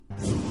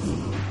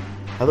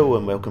Hello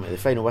and welcome to the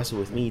Final Whistle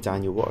with me,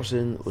 Daniel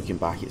Watterson, looking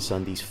back at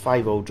Sunday's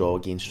 5-5 draw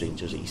against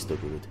Rangers at Easter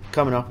Road.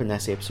 Coming up in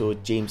this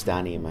episode, James,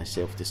 Danny and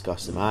myself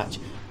discuss the match.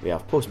 We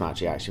have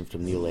post-match reaction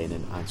from Neil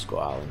Lennon and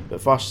Scott Allan.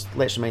 But first,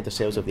 let's remind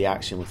ourselves of the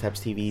action with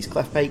Hibs TV's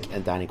Cliff Pike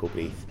and Danny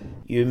Galbraith.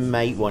 You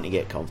might want to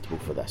get comfortable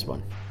for this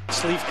one.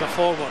 Slivka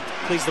forward,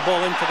 plays the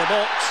ball into the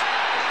box.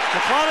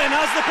 McLaren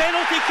has the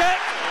penalty kick.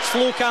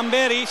 Flo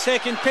Canberry,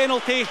 second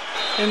penalty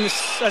in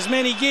as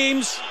many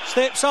games,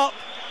 steps up.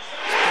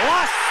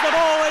 Blasts the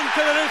ball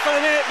into the roof of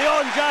the net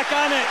beyond Jack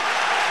Annett.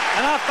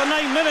 And after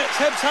 9 minutes,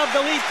 Hibs have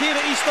the lead here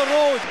at Easter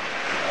Road.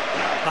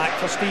 Back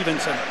for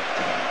Stevenson.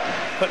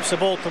 Whips the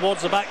ball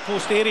towards the back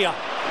post area.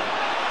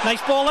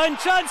 Nice ball in,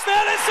 chance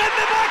there, it's in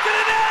the back of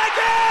the net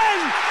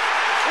again!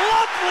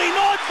 Lovely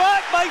nod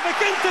back by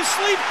Vikintas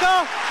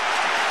Slivka.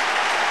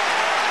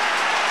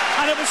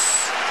 And it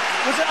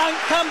was it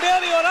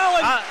Canberry or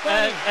Allan?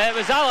 It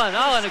was Allan.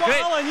 Allan,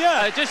 great. Allan,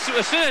 yeah. Just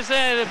as soon as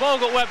the ball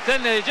got whipped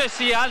in, you just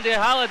see Andy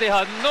Halliday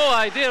had no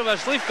idea where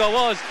Slivka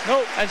was.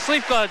 No. And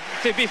Slivka,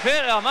 to be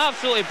fair to him,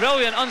 absolutely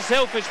brilliant,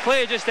 unselfish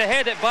play just to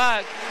head it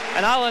back.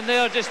 And Allan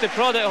there just to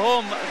prod it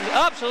home.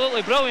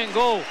 Absolutely brilliant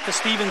goal. To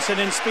Stevenson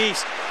in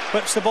space,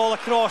 whips the ball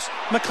across.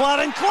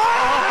 McLaren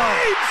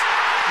climbs!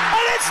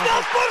 And it's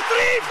number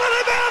 3 for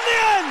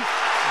Hibernian!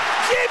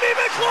 Jamie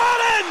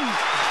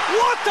McLaren!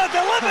 What a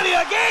delivery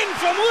again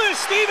from Lewis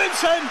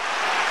Stevenson!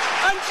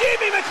 And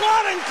Jamie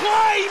McLaren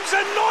climbs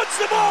and nods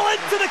the ball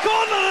into the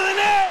corner of the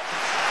net.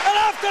 And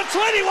after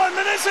 21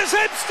 minutes, it's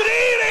Hibs 3,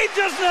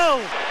 Rangers 0.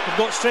 We've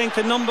got strength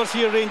in numbers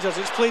here, Rangers.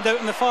 It's played out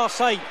on the far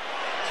side.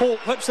 Holt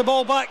whips the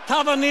ball back.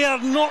 Tavernier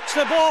knocks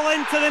the ball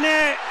into the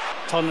net.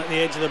 Turn at the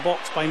edge of the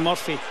box by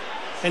Murphy.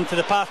 Into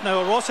the path now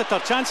of Rossiter.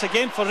 Chance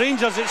again for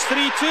Rangers. It's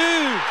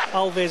 3-2.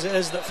 Alves it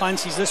is that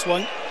fancies this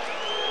one.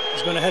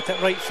 He's going to hit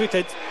it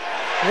right-footed.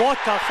 What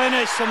a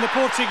finish from the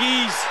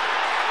Portuguese.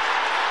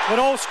 We're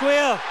all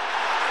square.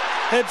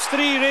 Hibs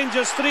 3,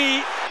 Rangers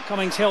 3.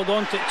 Cummings held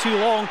on to it too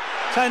long.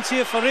 Chance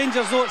here for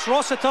Rangers though. It's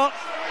Rossiter.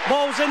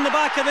 Ball's in the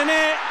back of the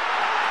net.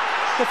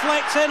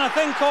 Deflects in, I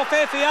think, off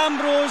Effie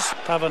Ambrose.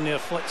 Tavernier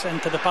flicks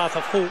into the path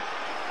of Hope.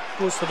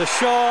 Goes for the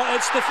shot.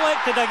 It's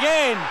deflected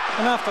again.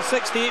 And after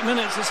 68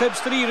 minutes, it's Hibs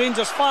 3,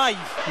 Rangers 5.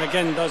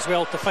 McGinn does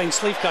well to find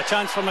Slivka.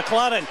 Chance for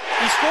McLaren.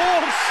 He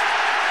scores.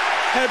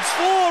 Hibs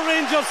 4,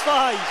 Rangers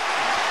 5.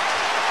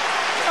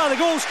 The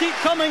goals keep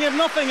coming if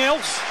nothing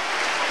else.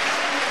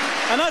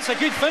 And that's a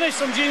good finish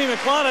from Jamie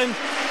McLaren.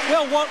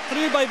 Well worked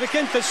through by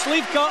Vikintas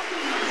Slivka.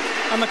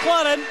 And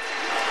McLaren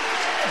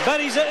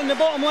buries it in the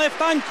bottom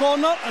left-hand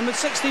corner. And with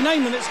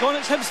 69 minutes gone,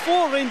 it's Hibs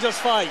 4, Rangers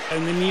 5.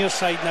 And the near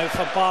side now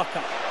for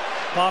Barker.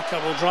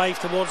 Barker will drive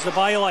towards the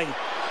byline.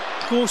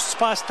 Ghosts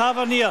past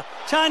Tavernier.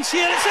 Chance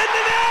here, it's in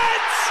the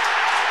net!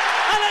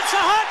 And it's a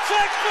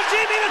hat-trick for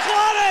Jamie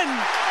McLaren.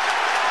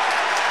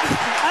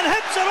 And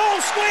Hibs are all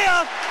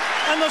square.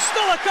 And there's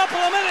still a couple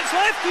of minutes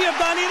left here,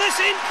 Danny. This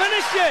ain't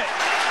finished yet.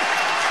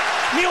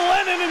 Neil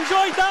Lennon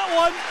enjoyed that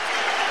one.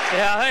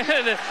 Yeah, I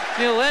think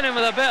Neil Lennon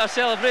with a better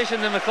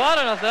celebration than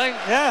McLaren, I think.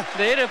 Yeah.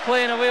 They're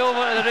playing away over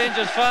to the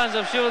Rangers fans.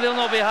 I'm sure they'll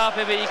not be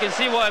happy, but you can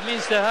see what it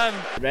means to him.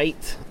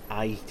 Right,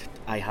 I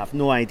have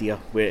no idea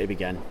where to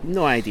begin.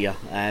 No idea.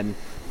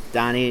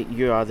 Danny,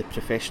 you are the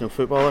professional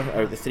footballer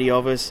out of the three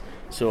of us,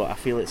 so I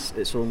feel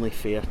it's only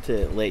fair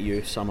to let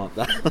you sum up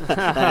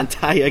that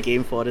entire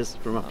game for us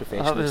from a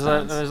professional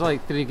stance. It was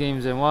like 3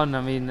 games in one.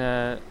 I mean,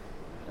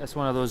 it's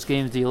one of those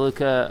games. Do you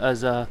look at it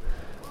as a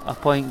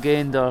point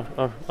gained or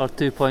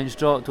 2 points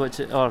dropped,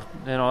 which, or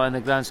in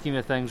the grand scheme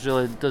of things,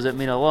 really does it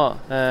mean a lot?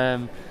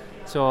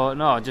 So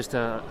no, just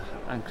an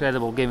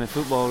incredible game of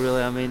football,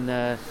 really. I mean,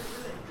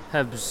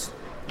 Hibs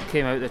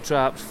came out the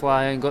traps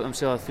flying, got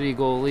themselves a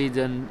 3-goal lead,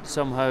 and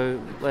somehow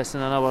less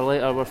than an hour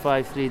later we're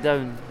 5-3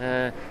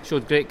 down.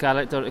 Showed great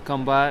character to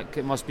come back,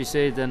 it must be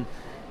said, and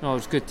it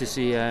was good to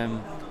see.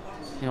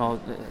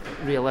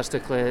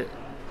 Realistically,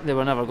 they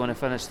were never going to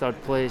finish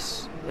third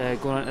place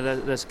going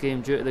into this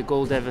game due to the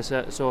goal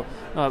deficit. So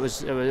no,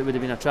 it would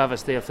have been a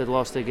travesty if they'd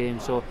lost the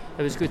game. So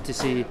it was good to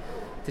see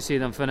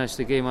them finish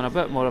the game on a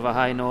bit more of a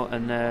high note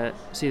and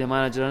see the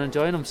manager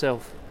enjoying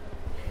himself.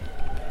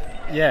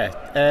 Yeah,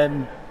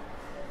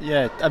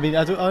 I mean,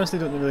 I honestly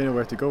don't really know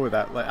where to go with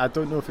that. Like, I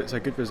don't know if it's a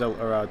good result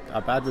or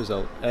a bad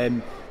result.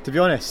 To be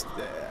honest,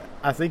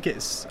 I think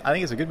it's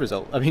a good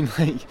result. I mean,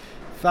 like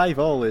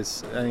 5-5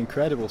 is an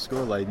incredible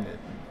scoreline. It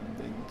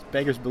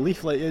beggars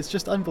belief. Like, it's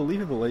just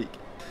unbelievable. Like,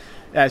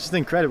 yeah, it's just an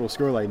incredible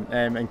scoreline.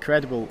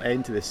 Incredible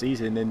end to the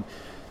season. And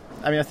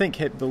I mean, I think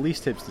the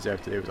least Hibs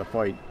deserved today was a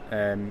point.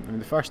 I mean,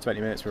 the first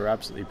 20 minutes were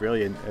absolutely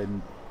brilliant,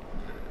 and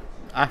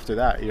after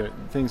that,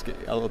 things get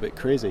a little bit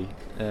crazy.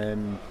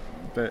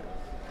 But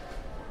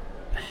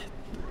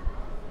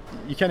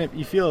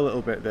you feel a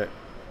little bit that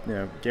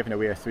giving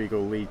away a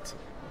 3-goal lead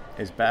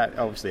is bad.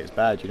 Obviously it's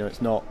bad,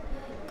 it's not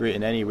great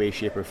in any way,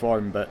 shape or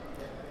form, but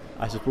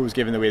I suppose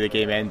given the way the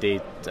game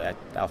ended,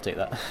 I'll take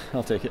that.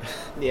 I'll take it.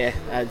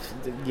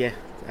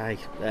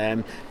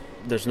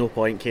 there's no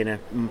point kind of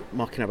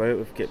mucking about.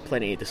 We've got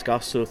plenty to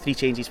discuss. So 3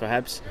 changes for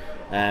Hibs.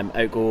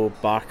 Out go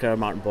Barker.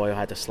 Martin Boyle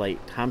had a slight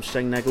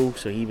hamstring niggle,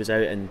 so he was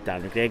out, and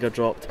Darren McGregor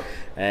dropped.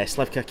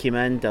 Slivka came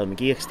in, Dylan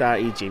McGeoch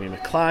started, Jamie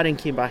McLaren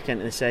came back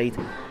into the side.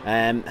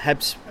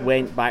 Hibs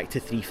went back to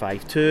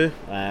 3-5-2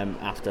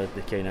 after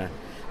the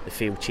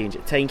failed change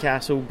at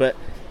Tynecastle, but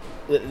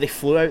they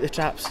flew out the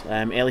traps.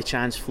 Early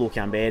chance, Flo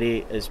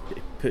Canberry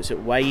puts it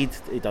wide.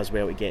 He does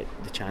well to get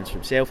the chance for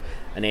himself,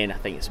 and then I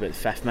think it's about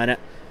the 5th minute.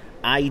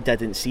 I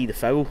didn't see the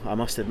foul, I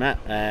must admit.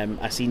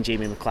 I seen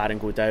Jamie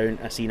McLaren go down,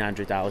 I seen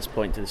Andrew Dallas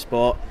point to the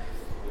spot.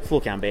 Flo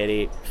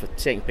Canberry for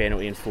second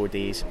penalty in 4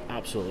 days,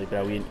 absolutely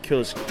brilliant.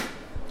 Coolest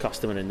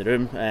customer in the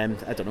room.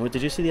 I don't know,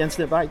 did you see the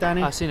incident back,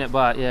 Danny? I seen it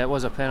back, yeah, it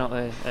was a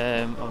penalty.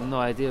 I've no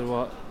idea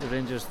what the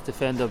Rangers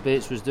defender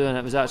Bates was doing.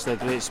 It was actually a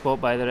great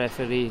spot by the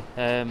referee.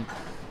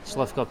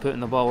 Slivka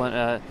putting the ball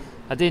into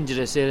a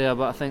dangerous area,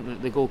 but I think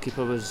that the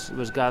goalkeeper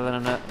was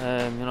gathering it.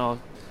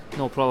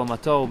 No problem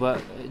at all,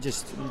 but it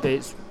just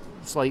Bates'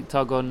 slight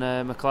tug on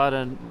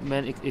McLaren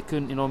meant he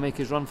couldn't make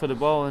his run for the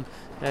ball, and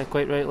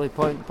quite rightly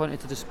pointed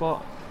to the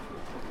spot.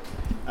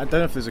 I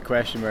don't know if there's a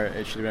question where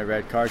it should have been a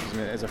red card, because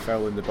it is a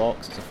foul in the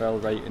box. It's a foul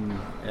right in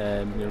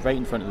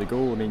front of the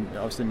goal. I mean,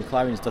 obviously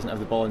McLaren doesn't have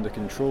the ball under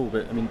control,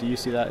 but I mean, do you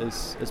see that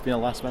as being a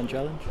last man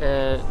challenge?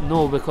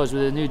 No, because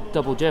with the new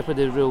double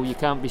jeopardy rule, you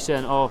can't be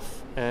sent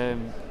off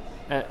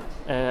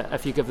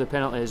if you give the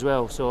penalty as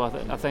well. So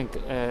I think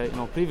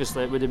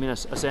previously it would have been a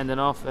sending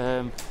off.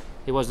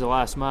 He was the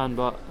last man,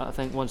 but I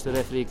think once the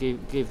referee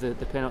gave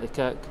the penalty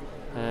kick,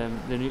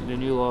 the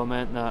new law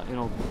meant that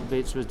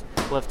Bates was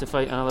left to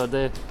fight another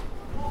day.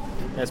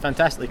 Yeah, it's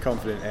fantastically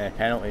confident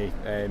penalty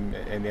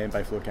in the end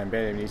by Flo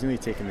Canberry. I mean, he's nearly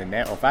taken the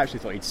net off. I actually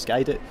thought he'd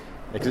skied it,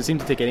 because it seemed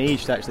to take an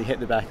age to actually hit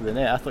the back of the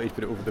net. I thought he'd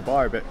put it over the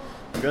bar, but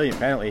brilliant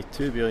penalty.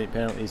 2 brilliant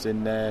penalties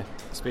in the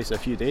space of a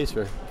few days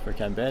for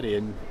Canberry,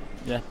 and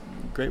yeah,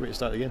 great way to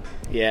start the game.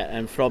 Yeah,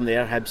 and from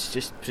there Hibs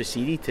just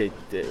proceeded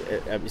to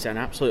it was an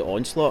absolute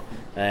onslaught.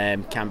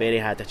 Canberry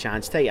had a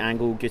chance, tight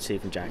angle, good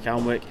save from Jack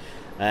Alnwick.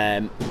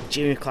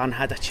 Jamie McLaren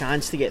had a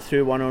chance to get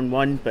through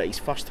 1-on-1, but his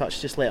first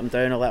touch just let him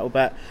down a little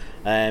bit.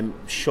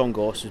 Sean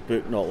Goss was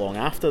booked not long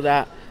after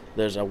that.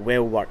 There's a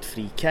well worked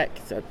free kick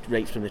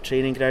right from the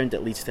training ground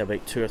that leads to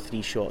about 2 or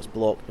 3 shots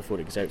blocked before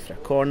it goes out for a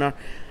corner,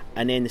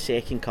 and then the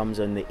second comes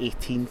on the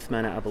 18th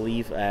minute, I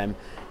believe.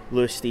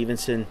 Lewis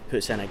Stevenson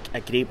puts in a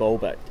great ball,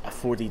 but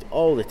afforded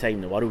all the time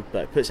in the world,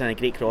 but puts in a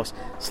great cross.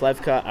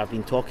 Slivka, I've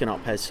been talking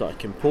up his sort of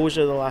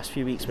composure the last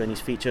few weeks when he's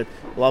featured.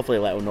 Lovely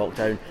little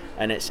knockdown,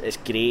 and it's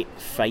great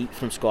fight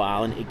from Scott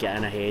Allen to get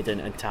in ahead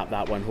and tap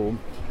that one home.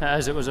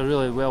 It was a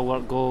really well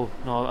worked goal,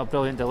 a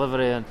brilliant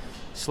delivery, and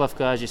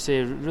Slivka, as you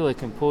say, really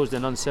composed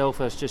and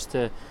unselfish, just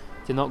to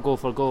not go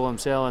for goal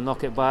himself and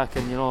knock it back.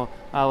 And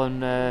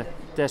Allen,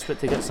 desperate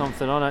to get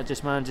something on it,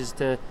 just manages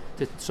to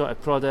sort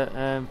of prod it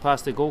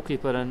past the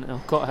goalkeeper and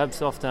got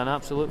Hibs off to an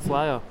absolute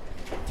flyer.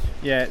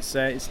 Yeah,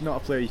 it's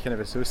not a player you kind of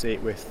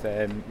associate with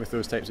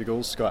those types of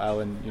goals, Scott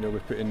Allen.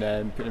 With putting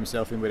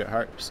himself in where it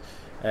hurts,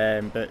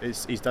 but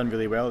he's done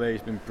really well there.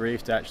 He's been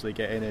brave to actually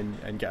get in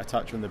and get a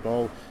touch on the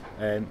ball.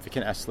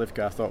 Vikintas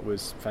Slivka, I thought,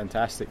 was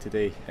fantastic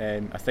today.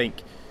 I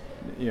think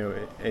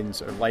in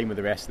sort of line with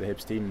the rest of the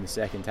Hibs team in the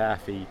second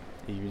half, he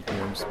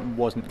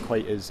wasn't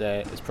quite as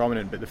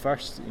prominent, but the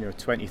first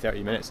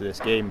 20-30 minutes of this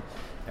game,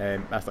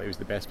 I thought he was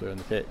the best player on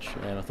the pitch,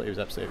 and I thought he was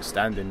absolutely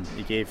outstanding.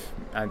 He gave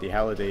Andy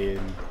Halliday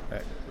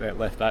and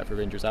left back for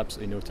Rangers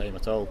absolutely no time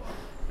at all,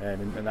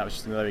 and that was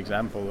just another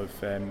example of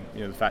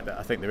the fact that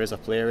I think there is a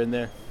player in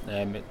there.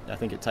 I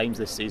think at times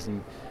this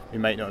season we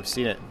might not have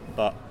seen it,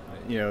 but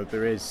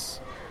there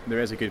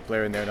is a good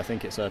player in there, and I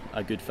think it's a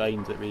good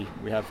find that we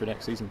have for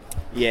next season.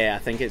 Yeah, I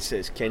think it's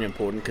kind of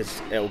important,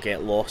 because it'll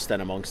get lost in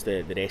amongst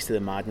the rest of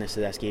the madness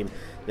of this game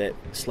that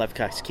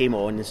Slivka came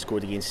on and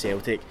scored against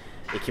Celtic.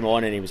 He came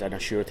on and he was an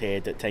assured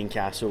head at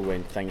Tynecastle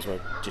when things were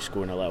just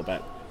going a little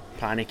bit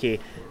panicky,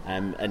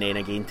 and then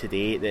again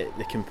today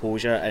the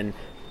composure, and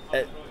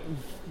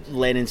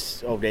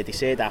Lennon's already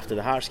said after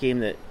the Hearts game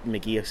that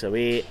McGeoch's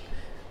away,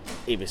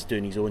 he was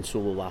doing his own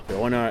solo lap of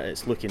honour.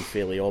 It's looking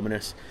fairly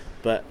ominous.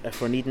 But if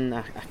we're needing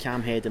a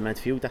cam head in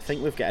midfield, I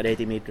think we've got a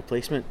ready-made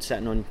replacement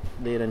sitting on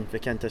there in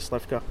Vikintas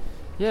Slivka.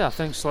 Yeah, I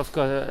think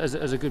Slivka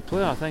is a good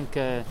player. I think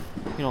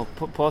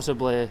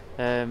possibly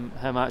him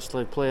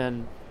actually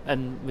playing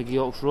in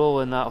McGeoch's role,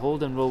 in that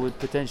holding role, would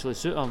potentially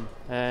suit him.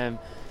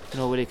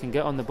 Where he can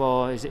get on the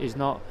ball. He's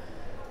not,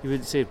 you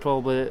wouldn't say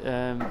probably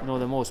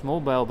the most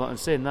mobile, but in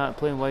saying that,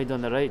 playing wide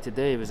on the right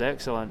today was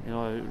excellent.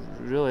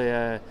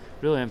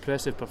 Really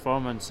impressive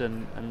performance,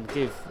 and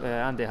gave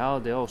Andy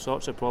Halliday all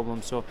sorts of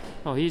problems. So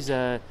he's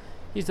done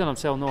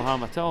himself no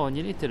harm at all, and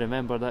you need to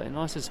remember that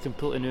this is a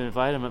completely new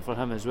environment for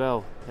him as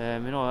well.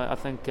 I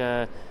think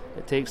it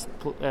takes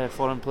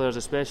foreign players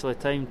especially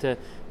time to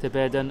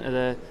bed into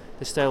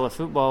the style of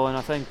football, and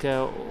I think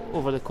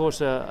over the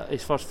course of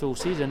his first full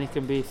season he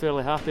can be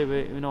fairly happy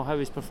with how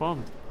he's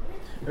performed.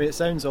 I mean, it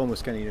sounds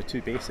almost kind of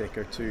too basic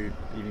or too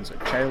even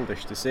sort of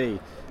childish to say,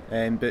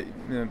 but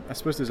I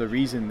suppose there's a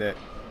reason that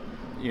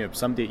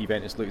somebody at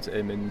Juventus looked at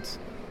him and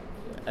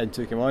and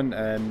took him on.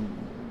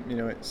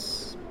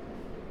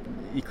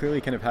 He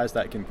clearly kind of has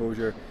that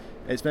composure.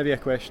 It's maybe a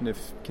question of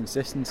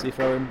consistency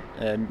for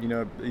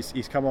him.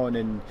 He's come on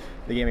in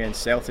the game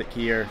against Celtic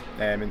here,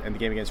 and the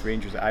game against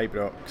Rangers at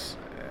Ibrox,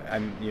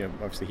 and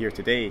obviously here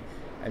today,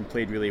 and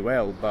played really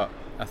well. But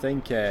I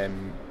think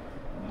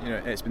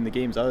it's been the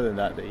games other than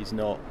that he's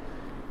not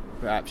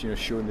perhaps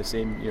shown the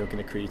same kind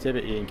of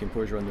creativity and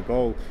composure on the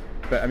ball.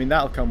 But I mean,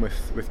 that'll come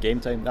with game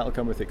time. That'll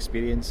come with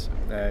experience.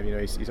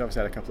 He's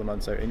obviously had a couple of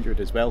months out injured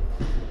as well,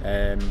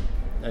 and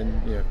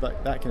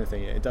that kind of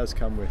thing. It does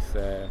come with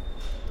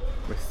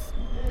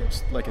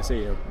like I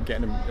say,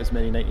 getting him as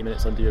many 90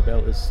 minutes under your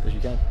belt as you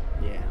can.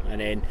 Yeah, and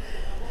then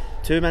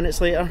 2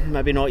 minutes later,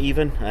 maybe not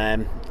even,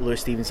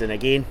 Lewis Stevenson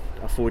again,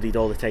 afforded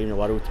all the time in the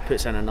world,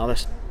 puts in another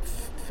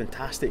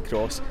fantastic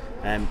cross.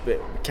 But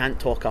we can't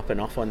talk up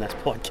enough on this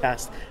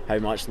podcast how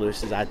much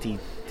Lewis has added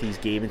to his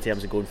game in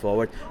terms of going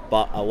forward.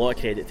 But a lot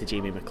of credit to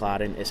Jamie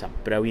McLaren. It's a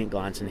brilliant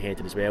glancing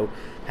header as well.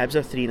 Hibs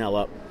are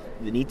 3-0 up.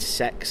 They need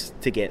 6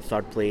 to get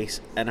third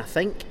place, and I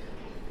think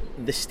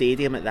the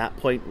stadium at that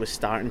point was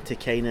starting to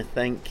kind of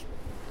think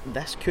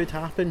this could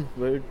happen.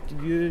 Were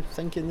you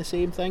thinking the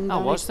same thing, Danny?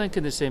 I was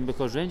thinking the same,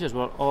 because Rangers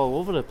were all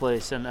over the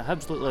place and the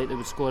Hibs looked like they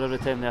would score every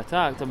time they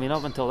attacked. I mean,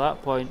 up until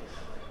that point,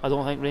 I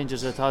don't think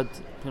Rangers had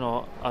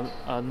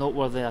a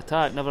noteworthy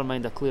attack, never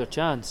mind a clear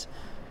chance.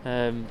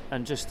 And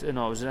just it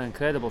was an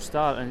incredible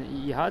start,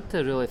 and you had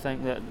to really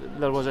think that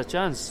there was a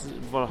chance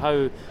for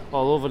how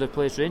all over the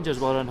place Rangers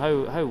were and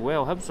how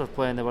well Hibs were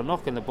playing. They were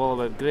knocking the ball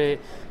about great,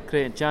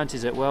 creating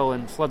chances at will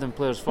and flooding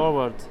players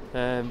forward.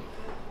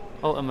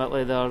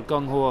 Ultimately their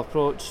gung-ho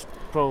approach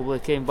probably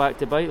came back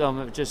to bite them.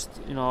 It was just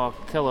a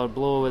killer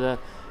blow with the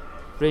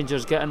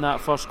Rangers getting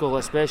that first goal,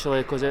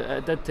 especially because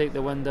it did take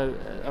the wind out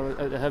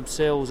the Hibs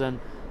sails, and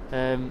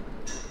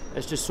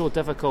it's just so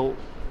difficult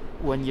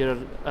when you're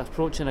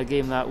approaching a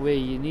game that way.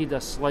 You need a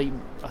slight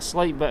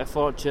bit of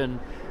fortune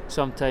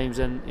sometimes,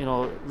 and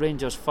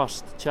Rangers'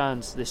 first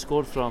chance they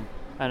scored from,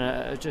 and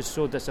it's just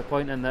so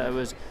disappointing that it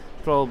was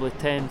probably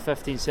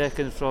 10-15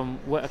 seconds from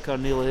Whittaker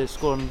nearly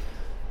scoring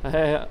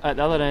at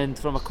the other end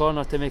from a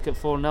corner to make it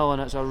 4-0,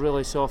 and it's a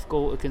really soft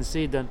goal to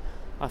concede. And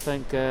I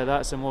think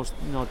that's the most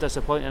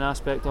disappointing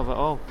aspect of it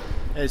all.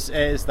 It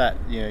is that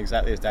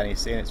exactly as Danny's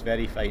saying, it's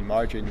very fine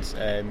margins.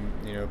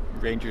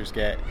 Rangers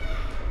get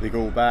the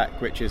goal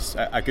back, which is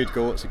a good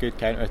goal. It's a good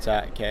counter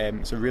attack.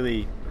 It's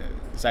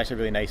actually a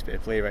really nice bit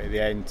of play right at the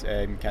end.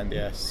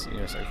 Candias,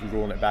 sort of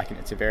rolling it back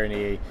into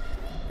Tavernier.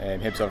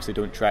 Hibs obviously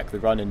don't track the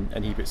run,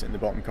 and he puts it in the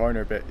bottom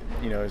corner. But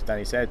as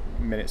Danny said,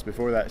 minutes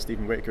before that,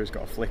 Stephen Whittaker's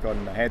got a flick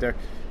on a header.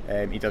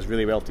 He does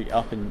really well to get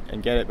up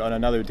and get it. But on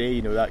another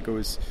day, that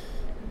goes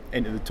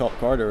into the top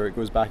corner, or it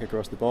goes back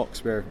across the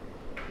box where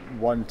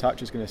one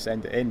touch is going to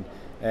send it in.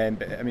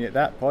 But I mean, at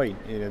that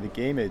point, the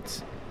game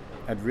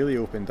had really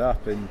opened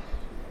up, and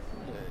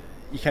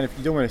you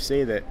don't want to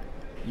say that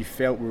you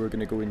felt we were going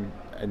to go in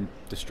and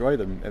destroy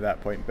them at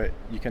that point, but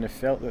you kind of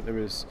felt that there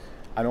was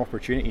an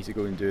opportunity to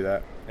go and do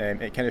that.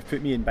 It kind of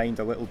put me in mind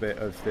a little bit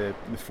of the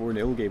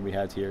 4-0 game we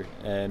had here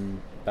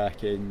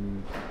back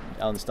in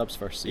Alan Stubbs'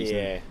 first season.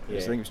 Yeah. I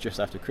think it was just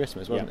after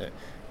Christmas, wasn't it?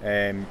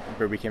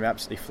 Where we came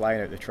absolutely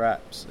flying out the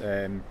traps.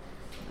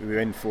 We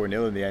win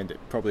 4-0 in the end. It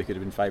probably could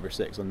have been 5 or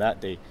 6 on that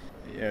day.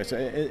 So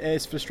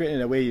it's frustrating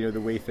in a way,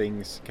 the way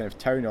things kind of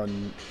turn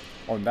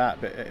on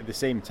that. But at the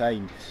same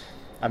time,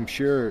 I'm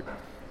sure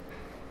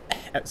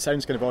it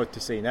sounds kind of odd to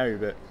say now,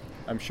 but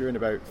I'm sure in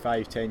about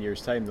 5-10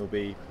 years' time there'll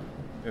be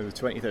the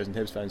 20,000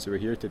 Hibs fans who are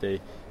here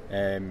today,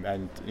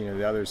 and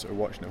the others that are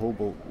watching at home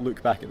will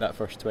look back at that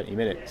first 20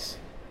 minutes,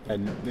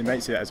 and they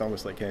might say that as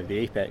almost like kind of the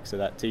apex of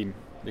that team,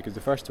 because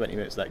the first 20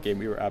 minutes of that game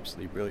we were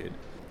absolutely brilliant.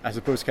 I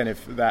suppose kind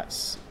of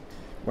that's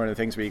one of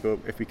the things where you go,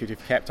 if we could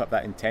have kept up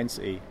that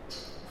intensity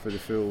for the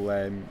full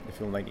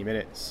 90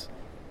 minutes,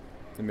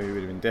 then maybe it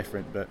would have been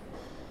different. But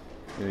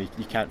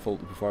you can't fault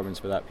the performance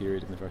for that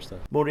period in the first half.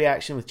 More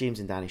reaction with James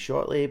and Danny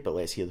shortly, but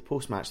let's hear the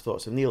post-match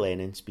thoughts of Neil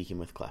Lennon speaking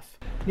with Cliff.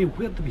 Neil,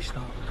 where do we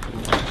start?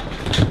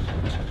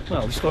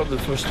 Well, we started the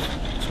first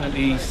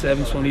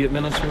 27, 28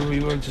 minutes where we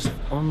were just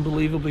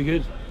unbelievably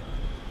good.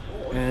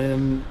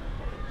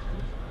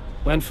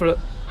 Went for it,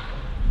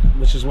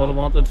 which is what I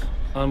wanted,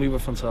 and we were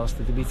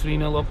fantastic. To be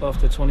 3-0 up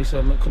after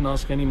 27, I couldn't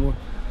ask any more.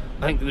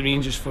 I think the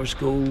Rangers' first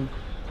goal,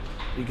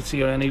 you could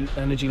see our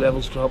energy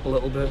levels drop a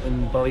little bit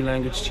and body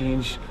language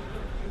change.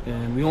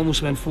 We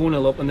almost went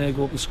 4-0 up and then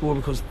go up and score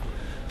because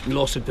we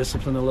lost our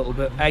discipline a little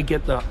bit. I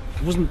get that.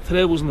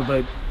 Today wasn't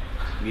about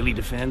really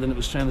defending, it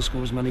was trying to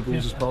score as many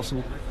goals as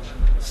possible.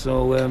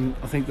 So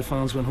I think the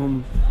fans went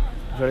home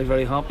very,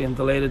 very happy and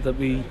delighted that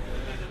we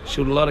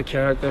showed a lot of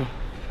character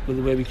with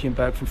the way we came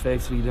back from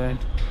 5-3 down.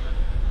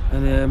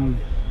 And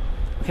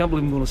I can't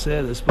believe I'm going to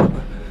say this, but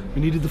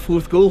we needed the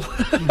fourth goal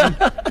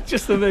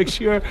just to make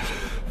sure.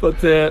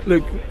 But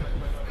look,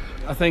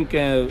 I think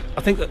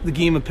that the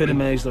game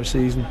epitomised our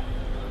season.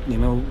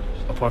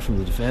 Apart from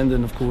the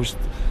defending, of course,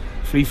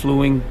 free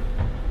flowing,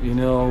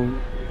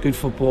 good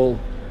football,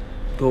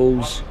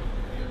 goals,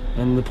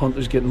 and the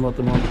punters getting what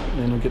they want,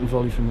 getting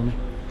value for money.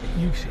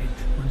 You said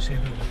when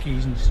several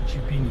occasions since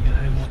you've been here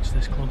how much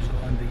this club's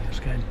got under your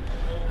skin,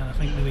 and I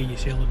think the way you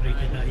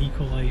celebrated that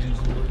equalising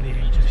goal at the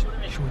end just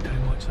showed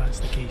how much that's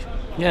the case.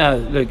 Yeah,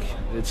 look,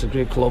 it's a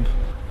great club.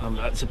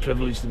 It's a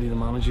privilege to be the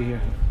manager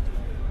here,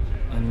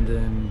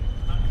 and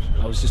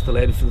I was just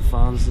delighted for the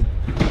fans that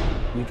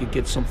we could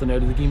get something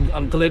out of the game.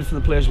 I'm delighted for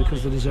the players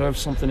because they deserve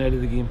something out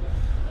of the game,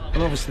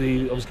 and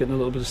obviously I was getting a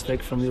little bit of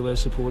stick from the away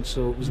support,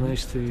 so it was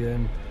nice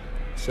to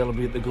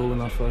celebrate the goal in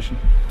that fashion.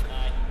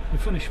 You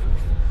finished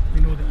fourth.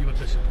 We know that you were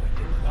disappointed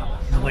with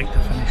that. You'd like to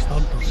finish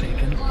third or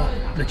second,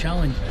 but the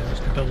challenge now is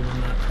to build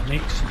on that for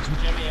next season.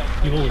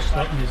 You've always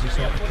struck me as the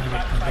sort of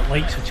character that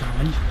likes a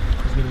challenge.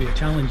 There's going to be a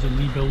challenge in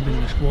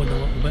rebuilding the squad a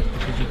little bit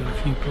because you've got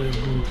a few players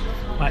going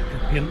back to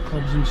parent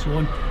clubs and so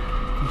on.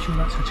 I'm sure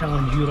that's a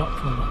challenge you're up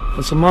for.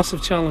 It's a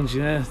massive challenge,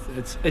 yeah.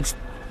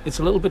 It's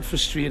a little bit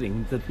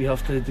frustrating that we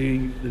have to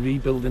do the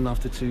rebuilding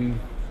after 2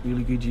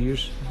 really good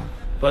years,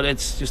 but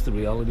it's just the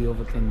reality of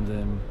it.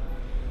 And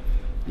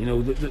you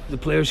know, the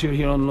players who are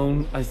here on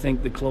loan, I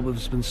think the club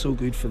has been so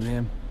good for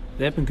them.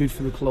 They've been good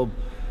for the club,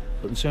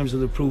 but in terms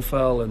of the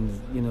profile and,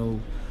 you know,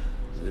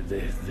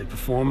 the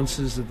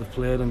performances that they've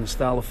played and the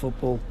style of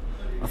football,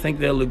 I think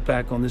they'll look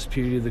back on this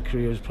period of the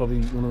career as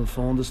probably one of the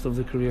fondest of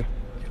the career.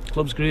 The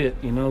club's great,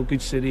 you know,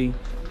 good city,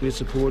 great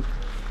support,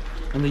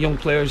 and the young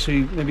players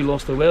who maybe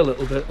lost their way a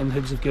little bit, and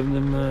Hibs have given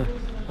them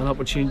an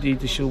opportunity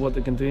to show what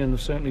they can do, and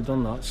they've certainly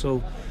done that.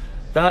 So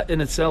that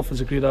in itself is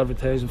a great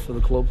advertisement for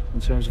the club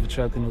in terms of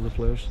attracting other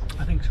players.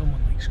 I think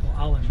someone like Scott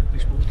Allen that we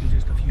spoke to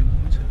just a few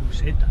moments ago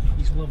said that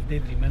he's loved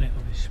every minute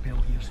of his spell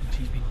here since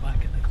he's been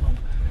back at the club.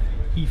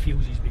 He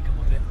feels he's become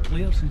a better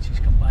player since he's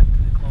come back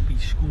to the club.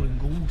 He's scoring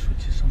goals,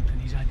 which is something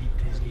he's added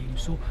to his game.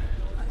 So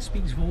that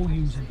speaks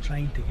volumes in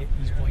trying to get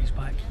these boys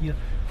back here.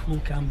 Flo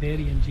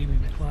Canberry and Jamie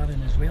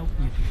McLaren as well.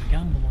 You took a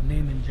gamble on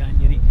them in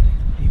January.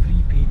 They've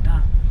repaid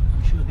that.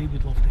 I'm sure they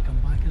would love to come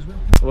back as well.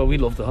 Well,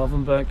 we'd love to have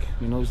him back.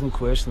 You know, there's no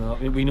question of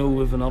that. We know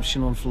we have an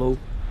option on Flo,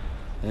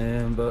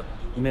 but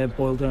it may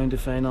boil down to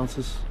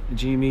finances.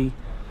 Jamie,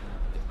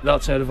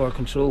 that's out of our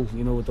control.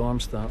 You know, with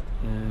Armstead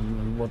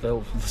and what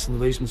else? Listen, the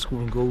way he's been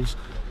scoring goals,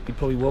 he'd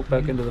probably walk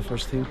back into the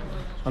first team.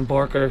 And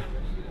Barker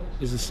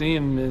is the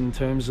same in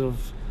terms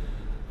of,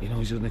 you know,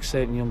 he's an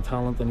exciting young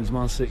talent and he's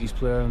Man City's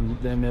player, and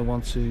they may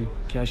want to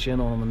cash in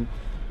on him and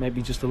might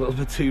be just a little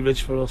bit too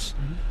rich for us.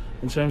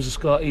 In terms of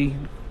Scotty,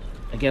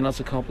 again, that's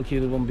a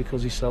complicated one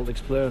because he's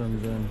Celtic's player,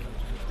 and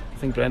I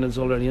think Brendan's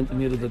already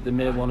intimated that they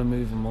may want to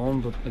move him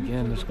on, but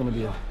again, there's going to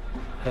be a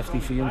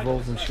hefty fee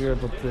involved, I'm sure.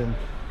 But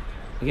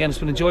again, it's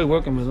been a joy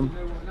working with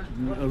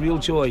him, a real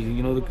joy.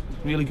 You know,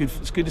 really good.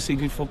 It's good to see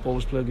good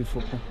footballers play good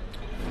football.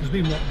 There's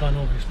been work done,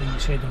 obviously. You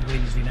said on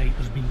Wednesday night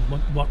there's been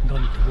work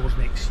done towards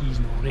next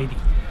season already.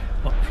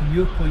 But from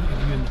your point of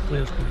view and the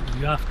players' point of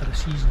view, after a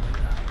season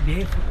like that,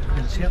 the effort has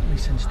been certainly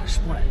since the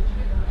split.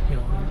 You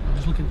know, I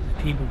was looking at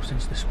the table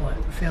since the split.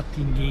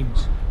 13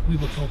 games, we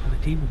were top of the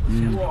table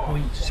with 30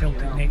 points.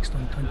 Celtic next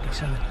on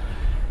 27.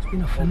 It's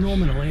been a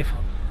phenomenal effort,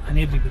 and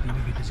everybody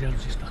maybe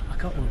deserves just a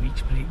couple of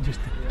weeks break just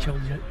to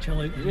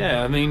chill out.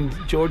 Yeah, I mean,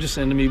 George is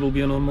saying to me we'll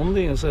be on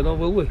Monday. I said, oh,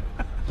 will we?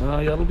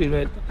 Yeah, that'll be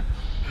right.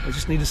 I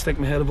just need to stick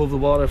my head above the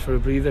water for a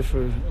breather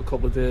for a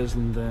couple of days,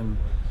 and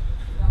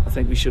I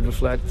think we should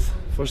reflect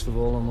first of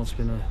all on what's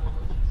been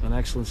an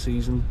excellent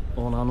season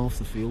on and off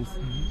the field.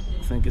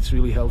 I think it's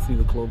really healthy,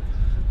 the club,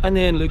 and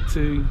then look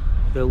to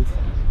build.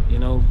 You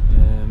know,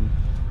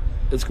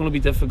 it's going to be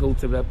difficult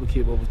to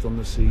replicate what we've done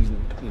this season.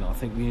 You know, I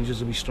think Rangers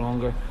will be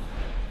stronger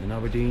in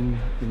Aberdeen.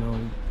 You know,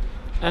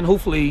 and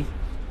hopefully,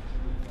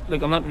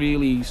 like, I'm not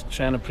really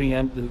trying to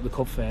preempt the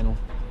cup final.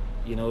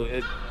 You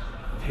know,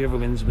 whoever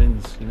wins,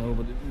 you know,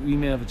 but we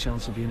may have a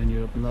chance of being in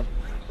Europe, and that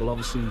will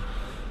obviously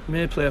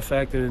may play a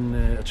factor in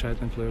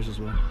attracting players as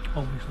well.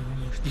 Obviously,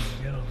 we know Steve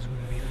Gerrard is going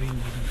to be at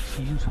Rangers next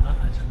season, so that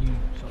adds a new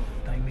sort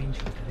of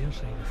dimension to their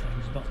side of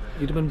things. But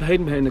he'd have been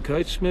hiding behind the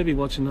couch, maybe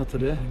watching that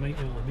today. He might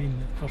well have been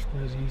the first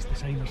players he used to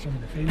sign or some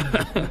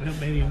defenders. We're not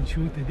very on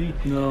show today.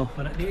 No.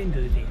 But at the end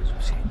of the day, as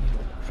we said, you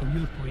know, from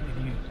your point of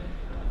view,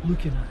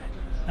 looking at it,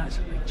 that's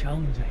a big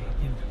challenge ahead,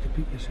 you know, to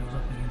put yourselves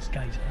up against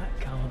guys of that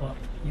calibre.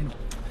 You know,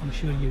 I'm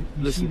sure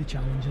you see the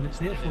challenge and it's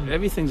there for you.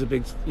 Everything's a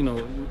big, you know,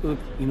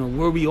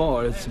 where we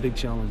are, it's a big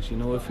challenge. You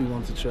know, if we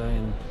want to try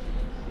and,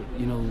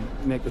 you know,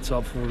 make the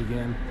top four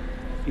again,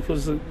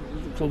 because the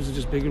clubs are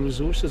just bigger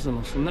resources than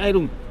us. And I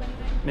don't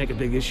make a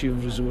big issue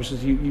of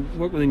resources. You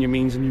work within your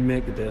means and you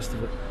make the best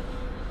of it.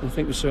 I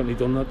think we've certainly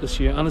done that this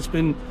year, and it's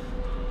been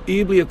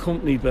ably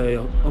accompanied by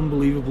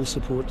unbelievable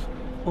support.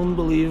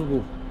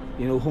 Unbelievable.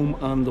 You know, home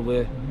and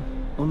away.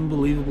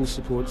 Unbelievable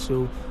support,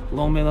 so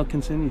long may that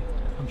continue.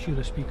 I'm sure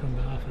I speak on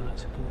behalf of that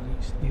support.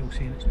 Neil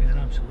saying it's been an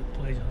absolute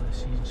pleasure this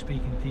season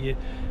speaking to you,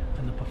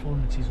 and the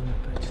performances on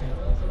the pitch there,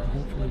 and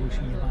hopefully we'll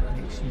see you back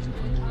next season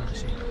for more of the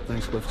same.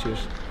 Thanks, Cliff. Cheers.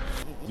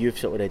 You've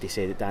sort of already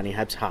said it, Danny.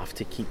 Hibs have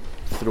to keep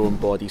throwing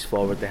bodies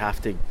forward. They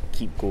have to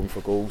keep going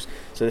for goals.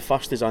 So the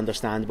first is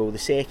understandable. The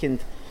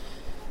second,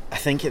 I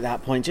think at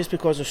that point, just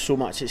because there's so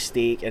much at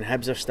stake, and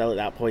Hibs are still at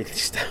that point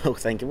still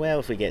thinking, well,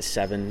 if we get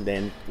 7,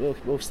 then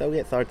we'll still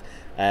get third,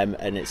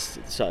 and it's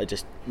sort of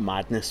just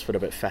madness for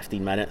about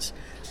 15 minutes.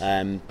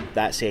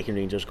 That second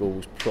Rangers goal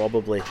was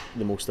probably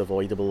the most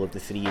avoidable of the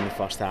 3 in the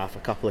first half. A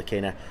couple of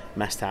kind of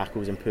missed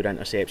tackles and poor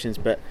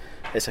interceptions, but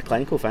it's a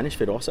clinical finish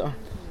for Rossiter.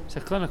 It's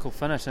a clinical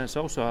finish, and it's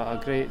also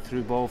a great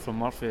through ball from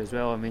Murphy as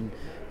well. I mean,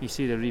 you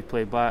see the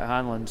replay back,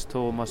 Hanlon's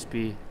toe must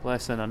be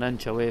less than an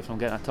inch away from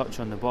getting a touch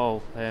on the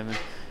ball.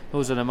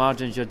 Those are the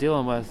margins you're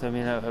dealing with. I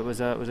mean, it was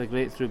a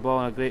great through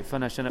ball and a great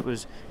finish, and it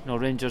was, you know,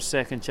 Rangers'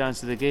 second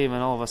chance of the game,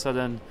 and all of a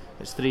sudden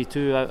it's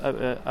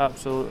 3-2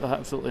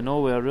 absolutely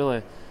nowhere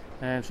really.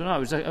 So no,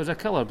 it was a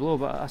killer blow.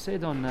 But I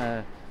said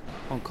on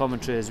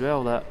commentary as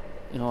well that,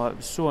 you know, it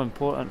was so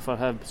important for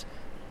Hibs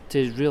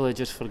to really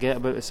just forget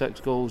about the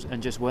 6 goals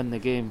and just win the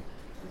game.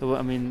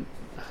 I mean,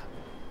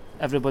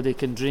 everybody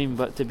can dream,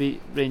 but to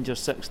beat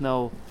Rangers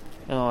 6-0,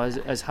 you know,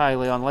 is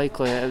highly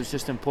unlikely. It was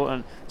just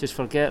important, just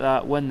forget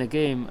that, win the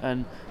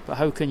game. But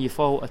how can you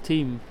fault a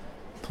team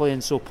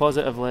playing so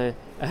positively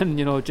and,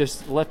 you know,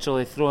 just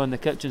literally throwing the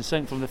kitchen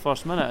sink from the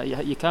first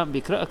minute? You can't be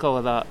critical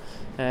of that.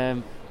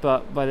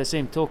 But by the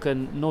same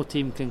token, no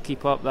team can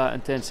keep up that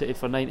intensity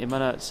for 90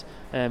 minutes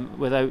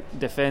without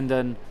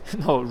defending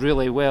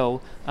really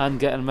well and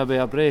getting maybe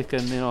a break.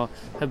 And, you know,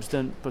 Hibs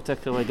didn't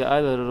particularly get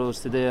either of those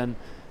today, and,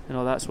 you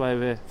know, that's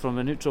why from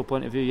a neutral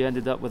point of view you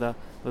ended up with a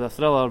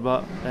thriller.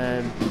 But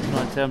you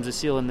know, in terms of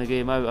sealing the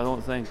game out, I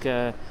don't think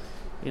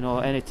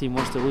any team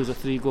wants to lose a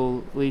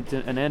 3-goal lead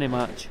in any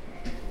match.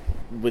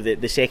 With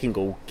the second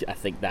goal, I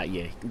think that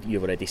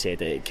you've already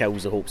said it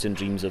kills the hopes and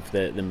dreams of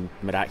the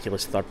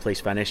miraculous third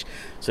place finish.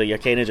 So you're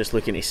kind of just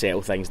looking to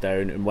settle things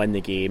down and win the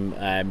game.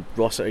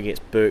 Rossiter gets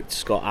booked,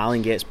 Scott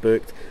Allen gets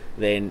booked,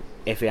 then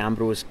Efe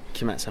Ambrose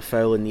commits a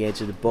foul in the edge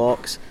of the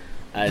box,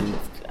 and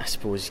I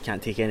suppose you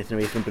can't take anything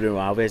away from Bruno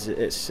Alves.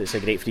 It's a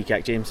great free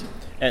kick, James.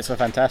 It's a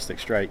fantastic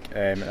strike,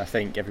 and I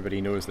think everybody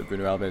knows that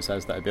Bruno Alves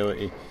has that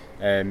ability.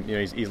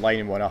 He's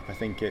lining one up. I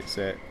think it's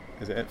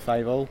is it at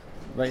 5-5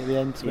 right at the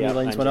end when he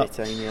lines one up,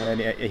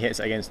 and he hits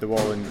it against the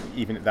wall. And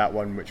even at that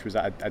one, which was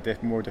at a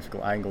more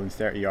difficult angle and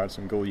 30 yards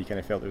from goal, you kind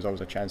of felt there was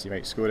always a chance he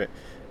might score it.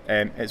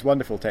 It's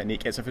wonderful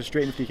technique. It's a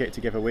frustrating free kick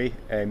to give away.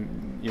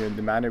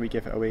 The manner we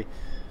give it away.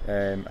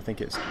 I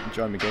think it's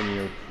John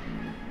McGinn,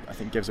 I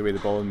think gives away the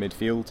ball in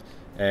midfield.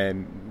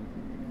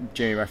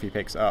 Jamie Murphy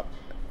picks it up.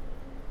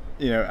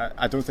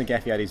 I don't think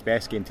Efe had his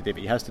best game today,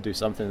 but he has to do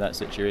something in that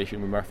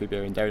situation with Murphy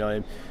bearing down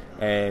on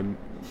him.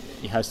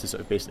 He has to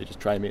sort of basically just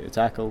try and make the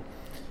tackle.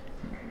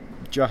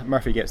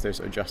 Murphy gets there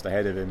sort of just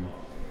ahead of him,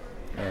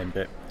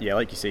 but yeah,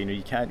 like you say,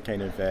 you can't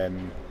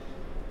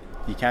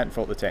you can't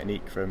fault the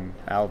technique from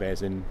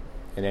Alves in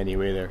any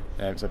way there.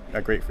 It's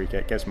a great free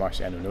kick, gives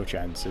Marciano no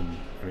chance, and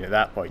I mean at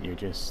that point you're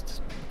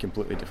just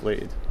completely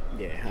deflated.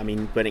 Yeah, I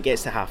mean when it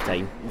gets to half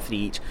time, 3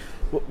 each,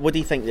 what do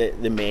you think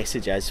the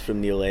message is from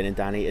Neil Lennon,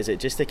 Danny? Is it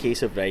just a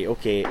case of, right,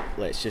 okay,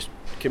 let's just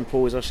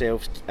compose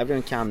ourselves,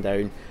 everyone calm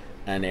down,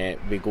 and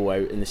we go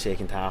out in the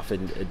second half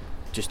and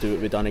just do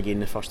what we've done again in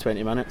the first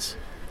 20 minutes?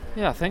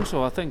 Yeah, I think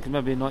so. I think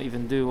maybe not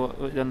even do what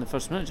we did in the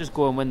first minute, just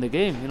go and win the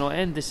game.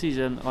 End the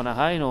season on a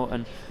high note,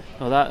 and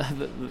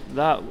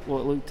that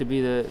what looked to be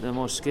the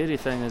most scary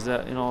thing is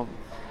that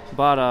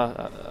bar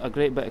a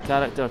great bit of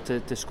character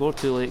to score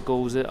 2 late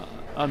goals,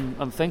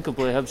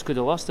 unthinkably Hibs could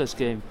have lost this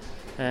game.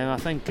 I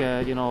think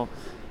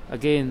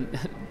again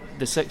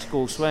the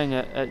 6-goal swing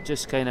it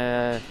just kind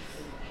of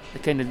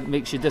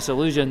makes you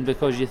disillusioned,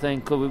 because you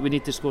think, we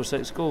need to score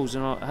 6 goals.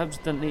 Hibs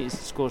didn't need to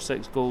score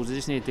 6 goals, they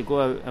just needed to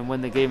go out and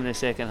win the game in the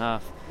second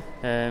half.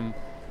 And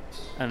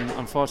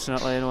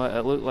unfortunately,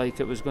 it looked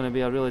like it was going to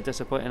be a really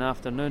disappointing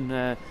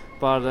afternoon,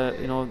 bar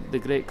the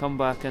great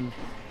comeback and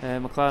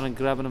McLaren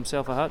grabbing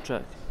himself a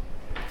hat-trick.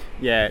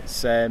 Yeah,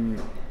 it's a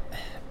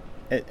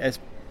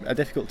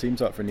difficult team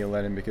talk for Neil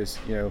Lennon, because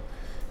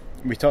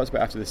we talked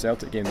about after the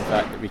Celtic game the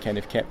fact that we kind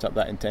of kept up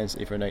that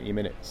intensity for 90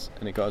 minutes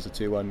and it got us a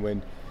 2-1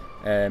 win.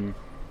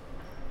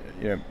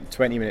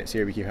 20 minutes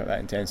here we keep up that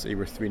intensity,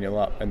 we're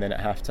 3-0 up, and then at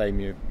half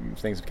time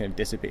things have kind of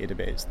dissipated a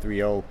bit. It's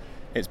 3-3.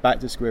 It's back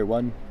to square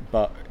one,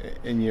 but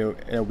in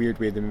a weird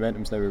way the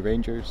momentum's now with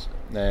Rangers.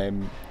 I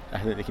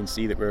think they can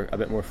see that we're a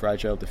bit more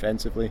fragile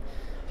defensively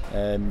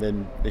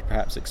than they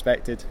perhaps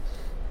expected.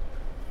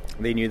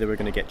 They knew they were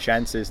going to get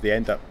chances. They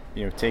end up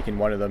taking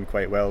one of them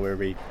quite well, where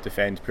we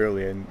defend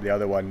poorly, and the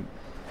other one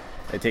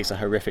it takes a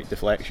horrific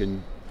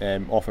deflection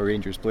off a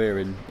Rangers player,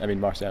 and I mean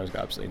Marciano's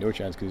got absolutely no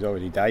chance because he's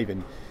already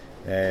diving.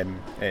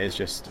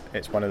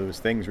 It's one of those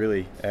things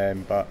really,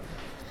 but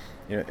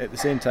at the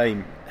same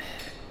time,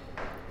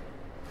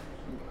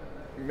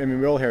 I mean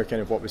we all heard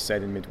kind of what was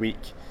said in midweek.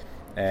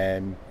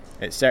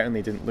 It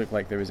certainly didn't look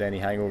like there was any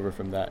hangover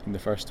from that in the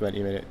first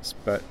 20 minutes,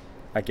 but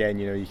again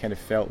you kind of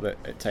felt that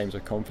at times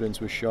our confidence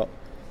was shot.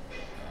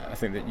 I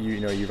think that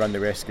you run the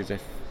risk, as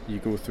if you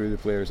go through the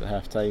players at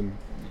half time,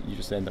 you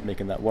just end up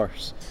making that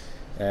worse.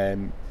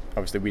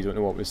 Obviously we don't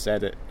know what was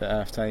said at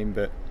half time,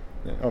 but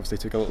it obviously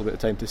took a little bit of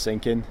time to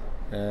sink in.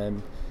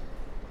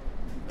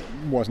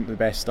 Wasn't the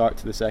best start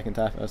to the second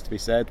half, it has to be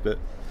said, but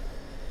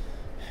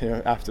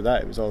after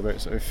that, it was all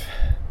about sort of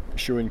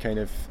showing kind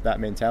of that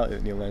mentality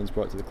that Neil Lennon's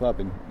brought to the club,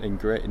 and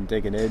grit and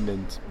digging in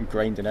and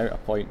grinding out a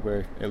point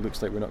where it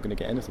looks like we're not going to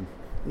get anything.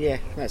 Yeah,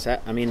 that's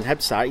it. I mean,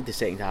 Hibs started the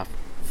second half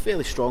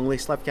fairly strongly.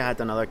 Slivka had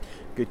another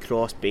good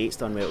cross, Bates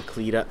done well to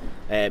clear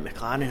it.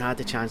 McLaren had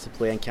the chance to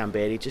play in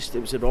Canberra, it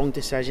was the wrong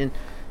decision,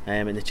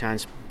 and the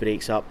chance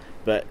breaks up.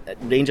 But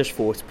Rangers'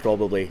 fourth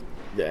probably,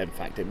 in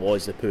fact it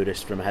was the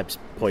poorest from a Hibs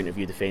point of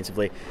view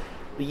defensively.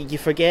 You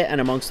forget,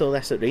 and amongst all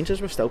this, that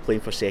Rangers were still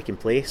playing for second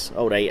place.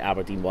 Alright,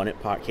 Aberdeen won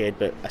at Parkhead,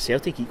 but a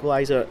Celtic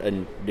equaliser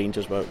and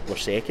Rangers were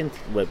second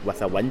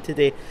with a win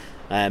today.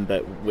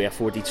 But we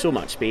afforded so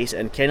much space,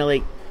 and kind of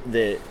like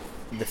the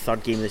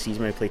third game of the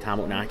season when we played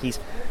Hamilton Accies,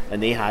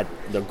 and they had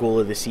their goal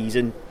of the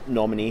season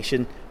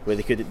nomination where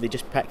the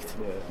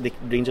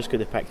Rangers could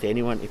have picked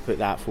anyone to put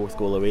that fourth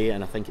goal away,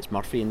 and I think it's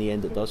Murphy in the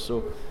end that does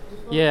so.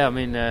 Yeah, I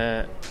mean,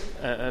 it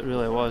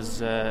really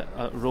was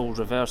a role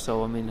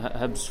reversal. I mean,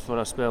 Hibs for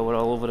a spell were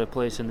all over the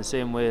place in the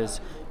same way as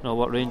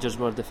what Rangers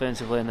were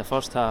defensively in the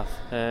first half.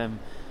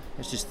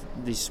 It's just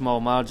these small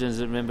margins.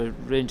 I remember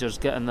Rangers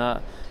getting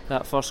that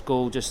first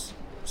goal just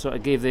sort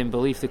of gave them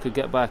belief they could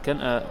get back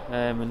into it,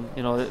 and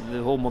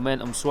the whole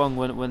momentum swung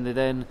when they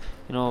then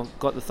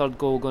got the third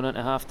goal going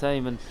into half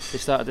time, and they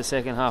started the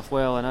second half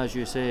well. And as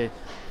you say,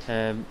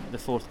 the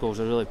fourth goal was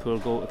a really poor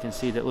goal to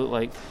concede. It looked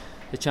like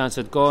the chance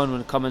had gone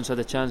when Cummins had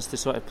a chance to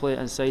sort of play it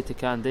inside to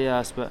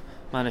Candeas, but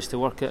managed to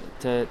work it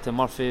to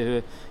Murphy,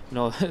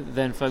 who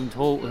then found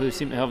Holt, who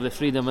seemed to have the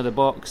freedom of the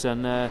box,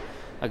 and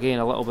again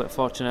a little bit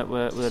fortunate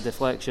with a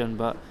deflection,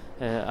 but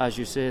as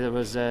you say, there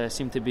was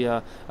seemed to be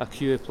a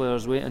queue of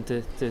players waiting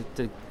to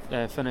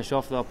finish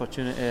off the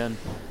opportunity, and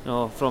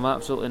from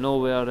absolutely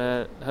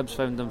nowhere, Hibs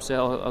found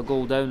themselves a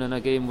goal down in a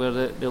game where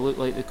they looked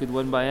like they could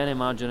win by any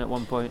margin at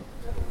one point.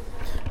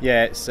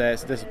 Yeah, it's a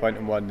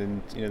disappointing one,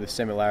 and the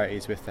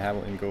similarities with the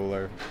Hamilton goal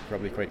are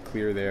probably quite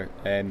clear there.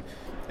 In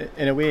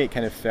a way, it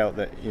kind of felt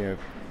that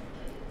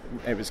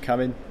it was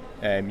coming.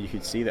 You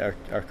could see that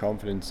our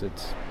confidence had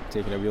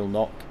taken a real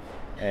knock.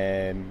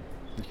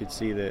 You could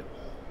see that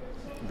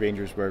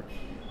Rangers were,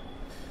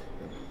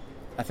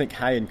 I think,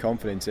 high in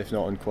confidence, if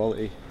not in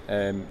quality.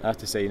 I have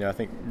to say, I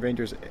think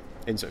Rangers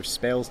in sort of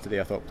spells today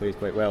I thought played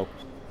quite well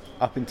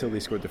up until they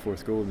scored the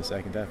fourth goal in the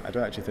second half. I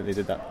don't actually think they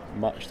did that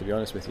much, to be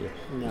honest with you.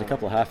 No. There's a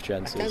couple of half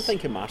chances. I can't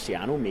think of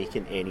Marciano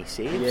making any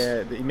saves.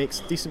 Yeah, he makes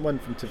a decent one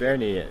from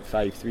Tavernier at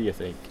 5-3, I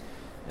think.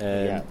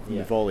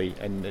 The volley,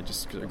 and it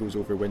just goes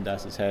over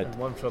Windas's head. And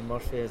one from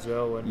Murphy as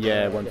well. And,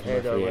 one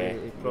from Murphy.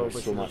 He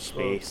probably so much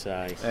space.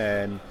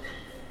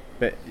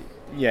 But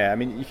yeah, I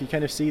mean, you can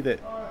kind of see that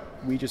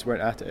we just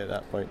weren't at it at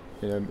that point,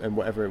 and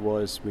whatever it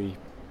was, we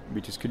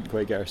just couldn't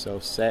quite get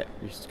ourselves set.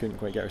 We just couldn't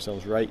quite get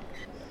ourselves right.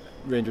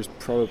 Rangers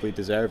probably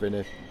deserving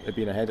of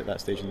being ahead at that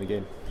stage in the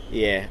game.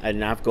 Yeah,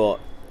 and I've got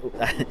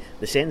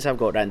the sentence I've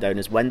got written down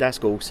is Windass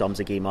goal sums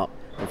the game up.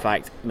 In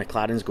fact,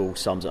 McLaren's goal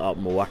sums it up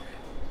more.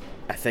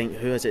 I think,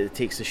 who is it that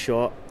takes the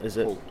shot? Is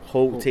it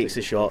Holt takes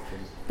the shot,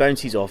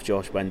 bounces off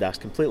Josh Windass,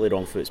 completely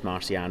wrong foots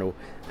Marciano.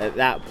 At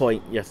that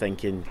point you're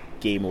thinking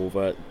game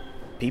over.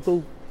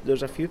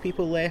 There's a few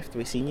people left.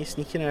 We've seen you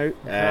sneaking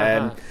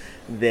out.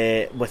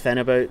 Within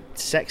about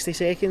 60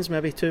 seconds,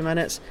 maybe 2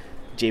 minutes,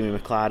 Jamie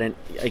McLaren,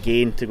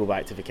 again, to go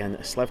back to Vikin,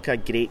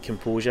 Slivka, great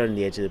composure in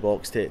the edge of the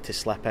box to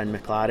slip in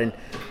McLaren,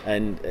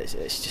 and it's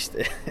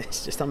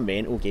just a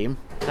mental game.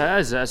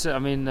 It is. I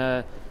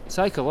mean,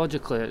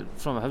 psychologically,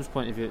 from a Hibs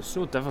point of view, it's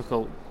so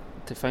difficult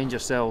to find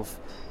yourself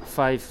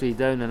 5-3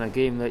 down in a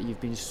game that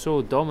you've been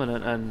so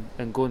dominant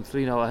and going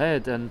 3-0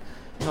 ahead, and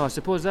I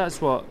suppose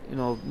that's what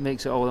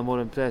makes it all the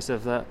more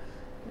impressive that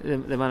they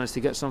managed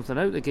to get something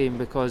out of the game,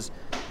 because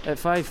at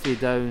 5-3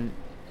 down,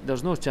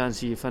 there's no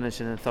chance of you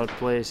finishing in third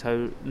place,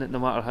 no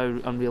matter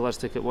how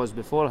unrealistic it was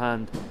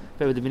beforehand.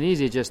 But it would have been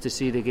easy just to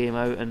see the game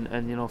out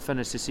and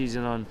finish the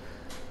season on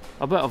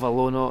a bit of a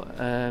low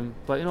note.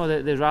 But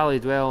they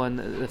rallied well, and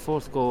the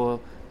fourth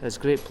goal is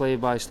great play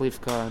by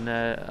Slivka, and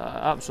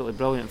absolutely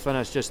brilliant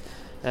finish, just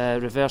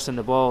reversing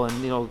the ball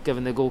and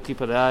giving the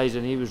goalkeeper the eyes,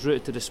 and he was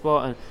rooted to the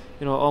spot,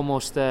 and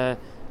almost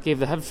gave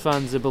the Hibs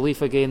fans the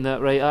belief again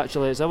that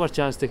actually it's our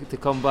chance to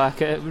come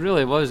back. It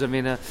really was. I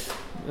mean, I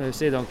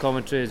said on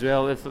commentary as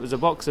well, if it was a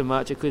boxing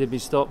match it could have been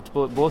stopped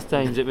both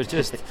times. It was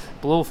just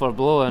blow for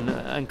blow, and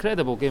an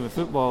incredible game of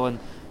football, and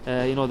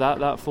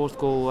that fourth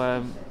goal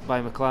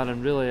by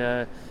McLaren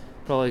really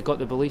probably got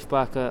the belief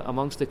back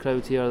amongst the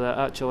crowd here that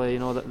actually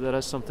that there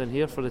is something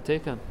here for the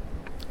taking.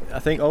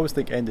 I always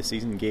think end of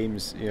season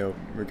games,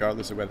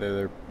 regardless of whether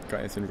they've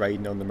got anything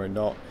riding on them or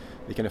not,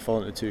 they kind of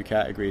fall into two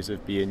categories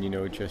of being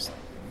just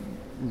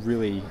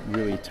really,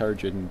 really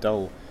turgid and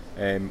dull,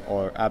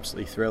 or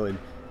absolutely thrilling.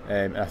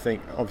 And I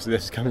think obviously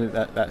this is coming in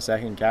that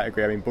second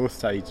category. I mean, both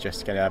sides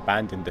just kind of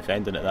abandoned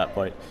defending at that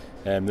point.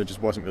 There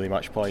just wasn't really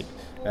much point.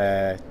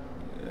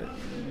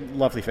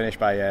 Lovely finish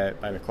by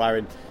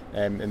McLaren.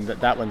 and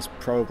that one's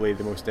probably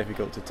the most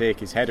difficult to take.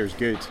 His header's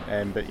good,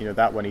 but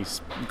that one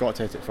he's got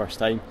to hit it first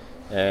time.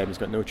 He's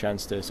got no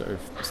chance to sort of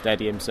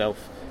steady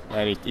himself,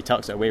 and he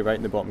tucks it away right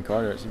in the bottom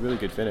corner. It's a really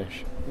good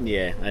finish.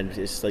 Yeah, and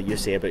it's like you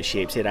say about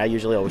shapes here. I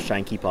usually always try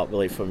and keep up with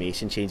like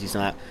formation changes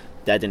and that.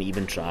 Didn't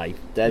even try.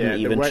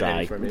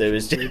 There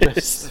was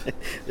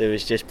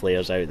just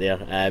players out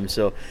there.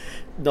 So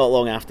not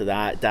long after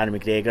that, Darren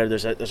McGregor,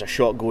 there's a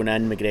shot going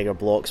in. McGregor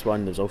blocks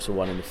one. There's also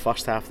one in the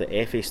first half that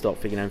Effie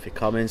stopped figuring in for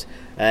Cummins.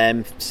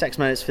 6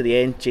 minutes for the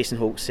end, Jason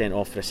Holt's sent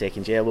off for a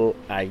second yellow.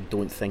 I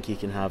don't think he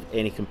can have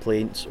any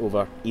complaints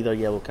over either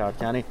yellow card,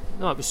 can he?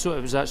 No, it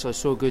was actually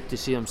so good to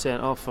see him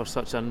sent off for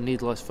such a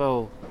needless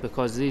foul,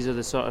 because these are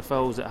the sort of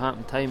fouls that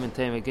happen time and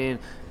time again.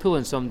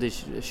 Pulling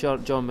somebody's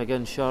shirt, John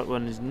McGinn's shirt,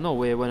 when there's no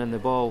way of winning the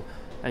ball,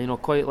 and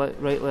quite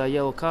rightly a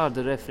yellow card.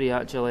 The referee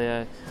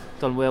actually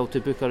done well to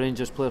book a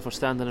Rangers player for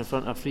standing in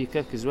front of a free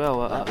kick as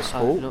well. That was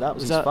Holt. That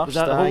was his first. Was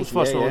that Holt's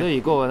first? Yeah. Well, there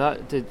you go.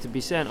 That to be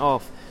sent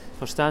off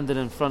for standing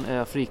in front of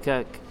a free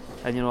kick,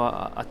 and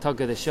a tug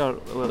of the shirt,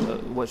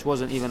 which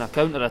wasn't even a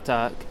counter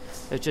attack.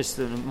 It's just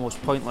the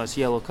most pointless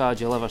yellow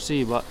card you'll ever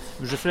see. But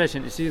it was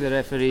refreshing to see the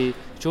referee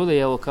show the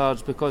yellow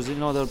cards, because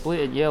they're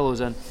blatant yellows,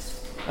 and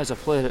as a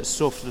player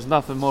there's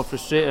nothing more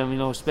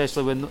frustrating,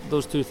 especially when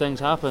those two things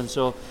happen.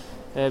 So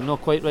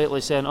not quite rightly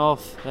sent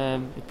off.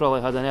 He probably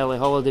had an early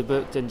holiday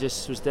booked and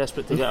just was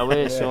desperate to get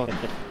away. So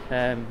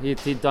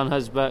he'd done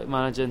his bit,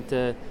 managing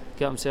to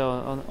get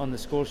himself on the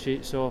score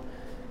sheet. So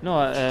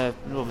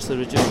obviously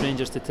reduced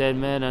Rangers to 10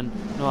 men, and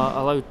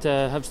allowed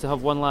Hibs to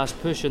have one last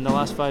push in the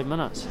last 5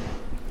 minutes.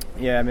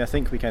 Yeah, I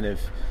think we kind of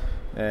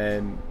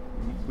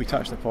we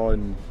touched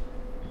upon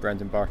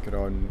Brendan Barker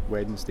on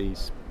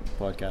Wednesday's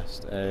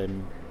podcast.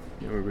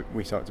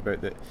 We talked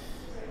about that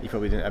he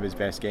probably didn't have his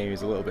best game. He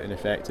was a little bit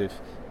ineffective.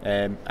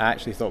 I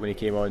actually thought when he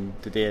came on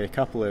today, a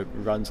couple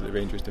of runs at the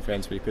Rangers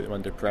defence where he put them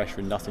under pressure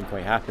and nothing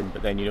quite happened,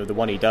 but then the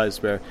one he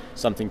does where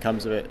something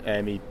comes of it,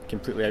 he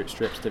completely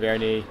outstrips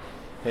Tavernier,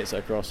 hits it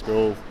across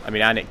goal. I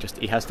mean, Anik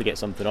he has to get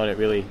something on it,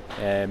 really.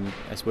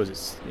 I suppose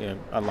it's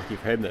unlucky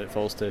for him that it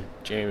falls to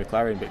Jamie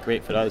McLaren, but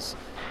great for us.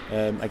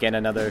 Again,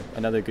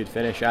 another good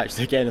finish.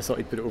 Actually, again, I thought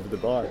he'd put it over the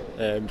bar,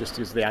 just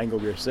because of the angle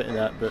we were sitting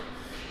at, but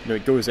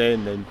it goes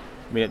in, and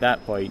at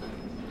that point,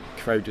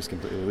 crowd just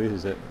completely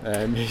loses it.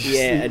 And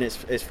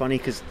it's funny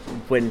because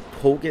when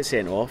Holt gets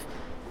sent off,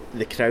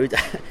 the crowd,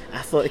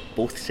 I thought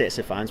both sets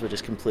of fans were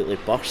just completely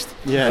burst.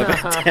 Yeah.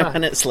 About 10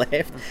 minutes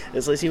left.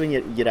 It's like, see, when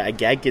you're at a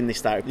gig and they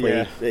start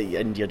playing,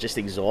 and you're just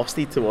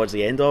exhausted towards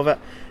the end of it.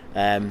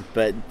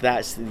 But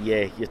that's,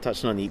 you're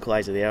touching on the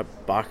equaliser there.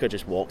 Barker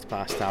just walked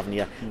past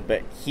Tavernier,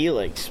 but he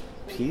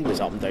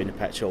was up and down the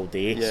pitch all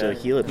day, so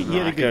he'll have been knackered. He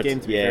had a good game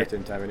to be fair to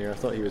him, Tavernier. I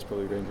thought he was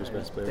probably Rangers'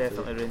 best player.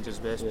 Definitely Rangers'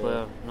 best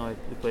player.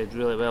 He played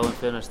really well, in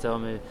fairness to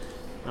him.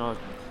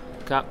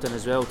 Captain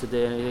as well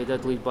today, and he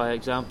did lead by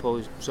example.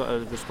 He's sort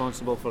of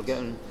responsible for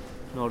getting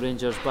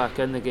Rangers back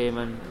in the game,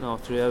 and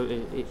throughout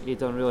he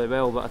done really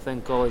well. But I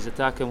think all his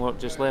attacking work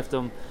just left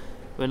him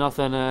with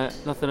nothing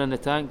in the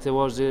tank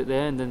towards the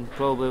end, and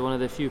probably one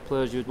of the few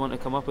players you'd want to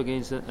come up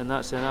against in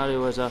that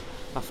scenario is a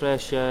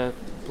fresh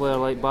player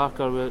like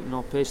Barker with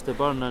no pace to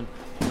burn, and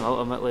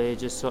ultimately he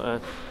just sort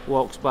of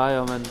walks by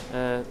him and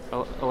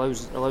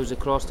allows the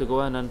cross to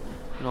go in, and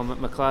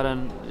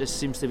McLaren just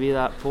seems to be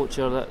that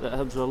poacher that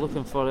Hibs were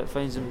looking for. It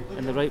finds him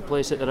in the right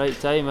place at the right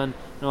time, and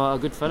a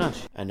good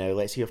finish. And now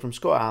let's hear from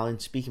Scott Allen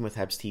speaking with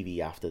Hibs TV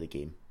after the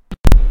game.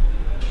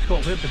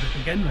 Scott, where did it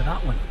begin with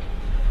that one?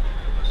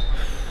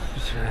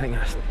 I think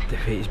that's the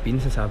way it's been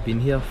since I've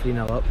been here.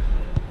 3-0 up,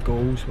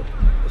 goals.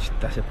 It's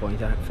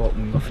disappointing. I thought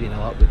when we were 3-0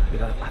 up,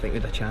 I think we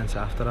had a chance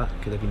after that.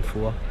 Could have been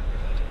 4,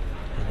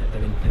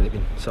 and it'd have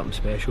been something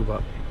special.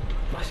 But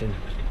listen,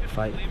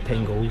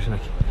 10 goals in the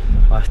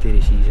last day of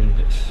the season.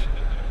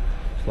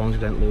 As long as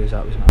we didn't lose,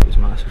 that was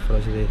massive for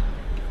us today.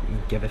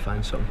 Give the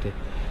fans something to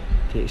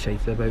get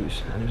excited about,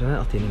 and it was an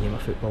entertaining game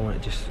of football, and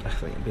I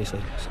think it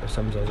basically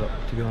sums us up,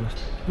 to be honest.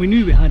 We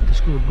knew we had to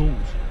score goals,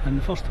 and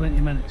the first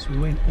 20 minutes we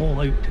went all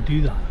out to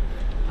do that.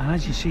 And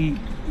as you say,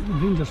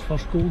 Rangers'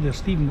 first goal there,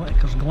 Stephen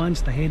Whittaker's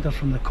glanced a header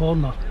from the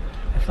corner.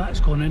 If that's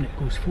gone in, it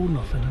goes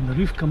 4-0, and the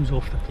roof comes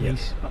off the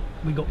place. But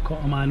we got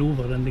caught a man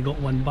over, and they got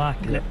one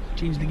back, and it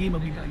changed the game a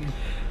wee bit again.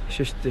 It's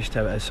just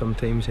how it is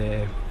sometimes.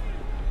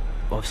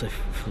 Obviously,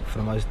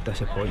 from us,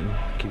 disappointing.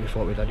 We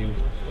thought we'd you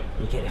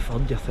get the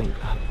third, you think,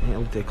 I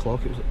looked at the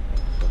clock, it was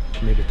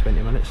maybe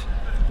 20 minutes.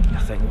 I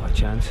think, what a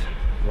chance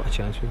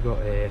we've got.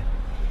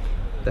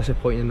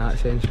 Disappointing in that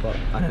sense, but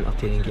an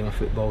entertaining game of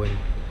football, and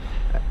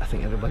I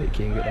think everybody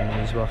came got their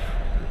money's worth.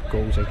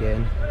 Goals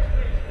again.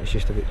 It's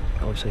just about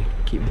obviously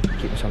keeping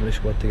some of the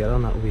squad together,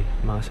 and that will be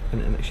massive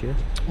into next year.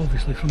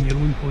 Obviously, from your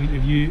own point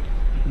of view,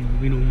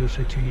 we know your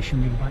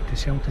situation, you're back to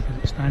Celtic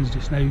as it stands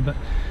just now, but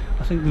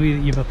I think the way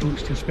that you've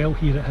approached your spell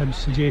here at Hibs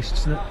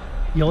suggests that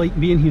you like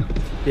being here.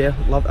 Yeah,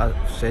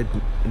 I've said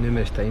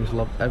numerous times,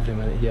 love every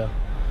minute here.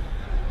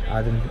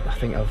 I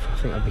think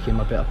I've become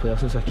a better player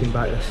since I came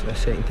back. This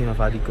second time I've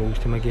added goals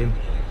to my game.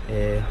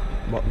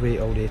 Work rate,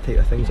 all the type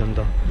of things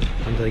under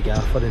the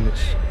gaffer, and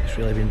it's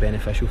really been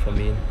beneficial for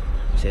me.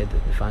 And said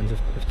that the fans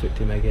have took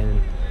to him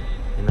again,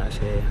 and that's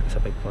a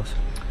big plus.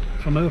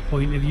 From our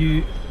point of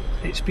view,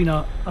 it's been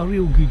a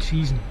real good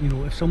season. You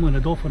know, if someone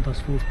had offered us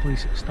 4th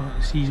place at the start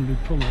of the season,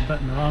 we'd probably have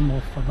bitten their arm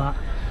off for that.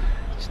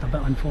 Just a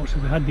bit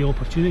unfortunate. We had the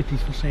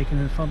opportunities for 2nd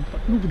and 3rd,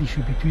 but nobody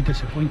should be too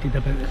disappointed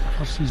about it, the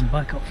first season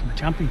back up from the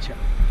Championship.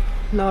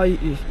 No,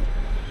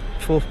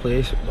 4th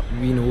place,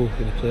 we know with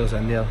the players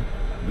in there,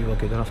 we were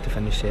good enough to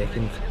finish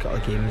 2nd. A couple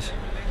of games,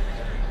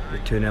 the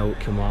 2-0 at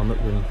Kilmarnock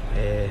when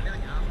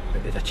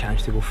we had a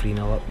chance to go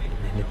 3-0 up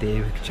in the day,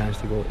 we had a chance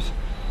to go.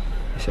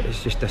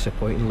 It's just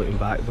disappointing looking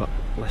back, but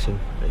listen,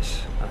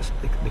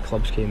 the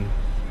clubs came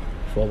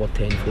forward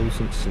tenfold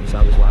since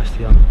I was last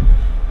here,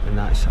 and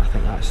I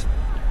think that's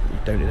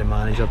down to the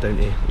manager, down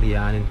to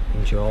Leanne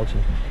and George,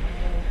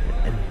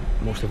 and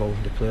most of all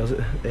the players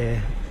that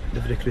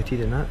they've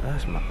recruited, and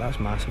that's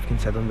massive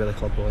considering where the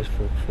club was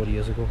 4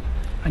 years ago.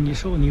 And you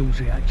saw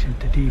Neil's reaction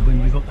today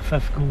when we got the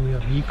 5th goal there,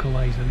 the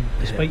equaliser,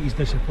 despite his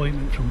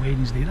disappointment from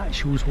Wednesday. That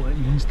shows what it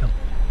means to him.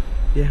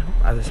 Yeah,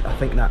 I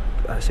think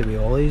that's the way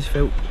all always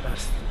felt.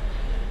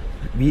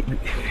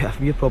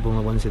 We're probably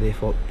the ones that they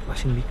thought,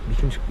 listen, we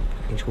can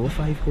score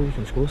 5 goals, we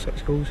can score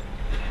 6 goals,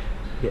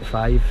 get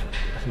 5.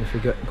 I think if we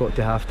got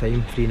to half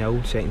time,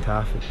 3-0, second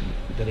half,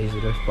 they raised the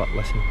roof. But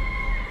listen,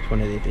 it's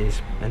one of the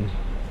days, and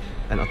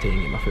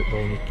entertaining game of football,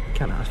 and you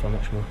can't ask for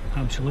much more.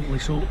 Absolutely.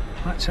 So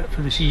that's it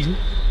for the season.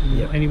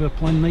 Yep. Anywhere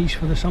planned nice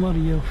for the summer?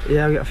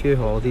 Yeah, I've got a few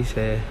holidays,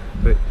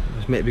 but I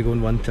was meant to be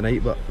going one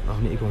tonight, but I'll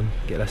need to go and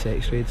get this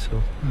x-rayed.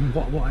 So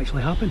what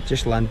actually happened?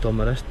 Just landed on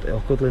my wrist,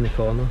 awkwardly in the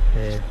corner.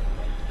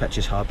 Pitch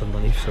is hard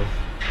underneath, so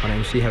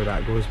I'll see how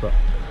that goes. But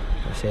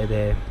I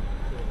said,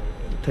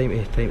 time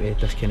to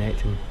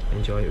disconnect and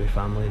enjoy it with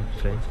family and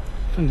friends.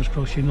 Fingers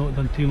crossed you've not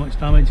done too much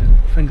damage, and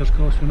fingers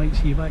crossed we might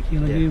see you back here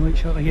in a new white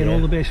shirt again. All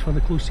the best for the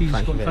close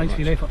season, Scott. Thanks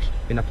for your efforts.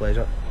 Been a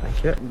pleasure.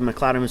 Thank you.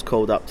 McLaren was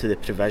called up to the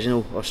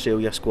provisional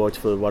Australia squad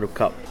for the World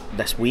Cup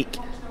this week,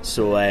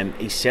 so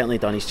he's certainly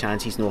done his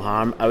chances no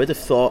harm. I would have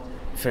thought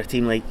for a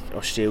team like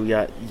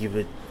Australia,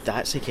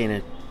 that's the kind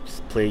of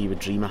player you would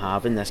dream of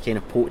having, this kind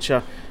of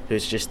poacher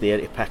who's just there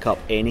to pick up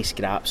any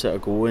scraps that are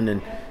going,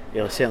 and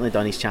he's certainly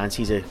done his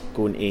chances of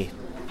going to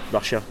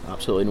Russia,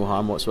 absolutely no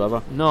harm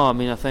whatsoever. No, I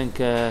mean, I think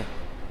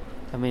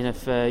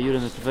if you're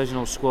in the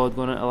provisional squad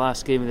going into the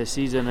last game of the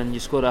season and you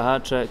score a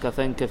hat-trick, I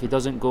think if he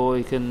doesn't go,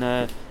 he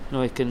can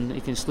he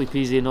can sleep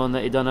easy knowing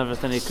that he done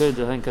everything he could.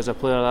 I think as a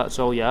player, that's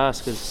all you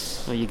ask,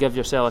 is you give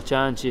yourself a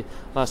chance.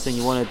 Last thing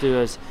you want to do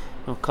is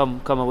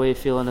come away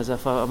feeling as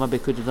if I maybe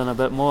could have done a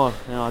bit more.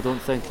 I don't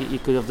think he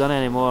could have done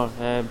any more.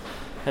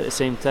 At the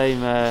same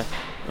time,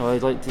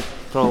 I'd like to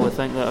probably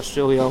think that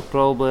Australia will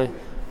probably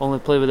only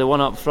play with the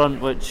one up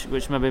front,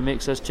 which maybe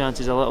makes his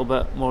chances a little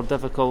bit more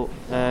difficult.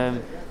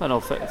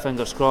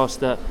 Fingers crossed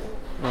that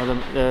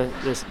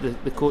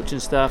the coaching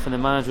staff and the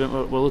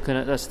management were looking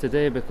at this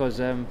today, because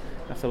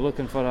if they're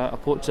looking for a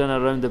poacher in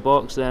around the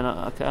box, then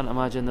I can't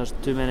imagine there's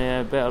too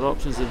many better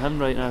options than him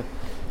right now.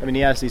 I mean,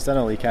 he's done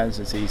all he can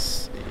since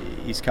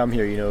he's come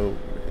here.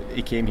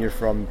 He came here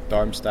from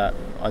Darmstadt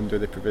under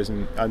the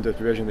provision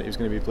that he was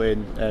going to be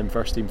playing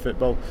first team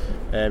football,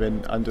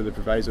 and under the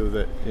proviso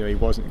that he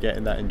wasn't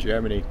getting that in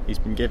Germany. He's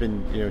been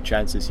given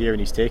chances here and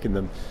he's taken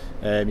them.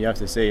 You have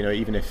to say,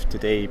 even if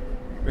today,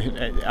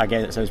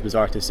 again, it sounds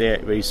bizarre to say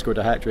it, where he scored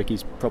a hat-trick,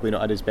 he's probably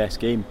not had his best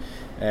game.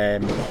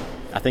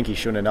 I think he's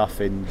shown enough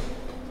in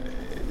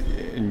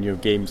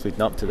games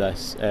leading up to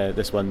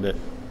this one that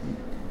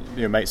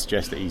might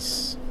suggest that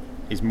he's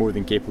more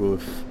than capable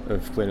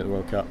of playing at the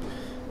World Cup.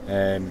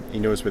 He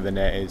knows where the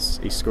net is.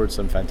 He's scored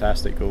some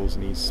fantastic goals,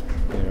 and he's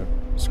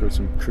scored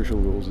some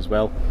crucial goals as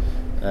well.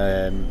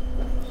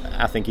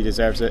 I think he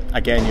deserves it.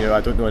 Again,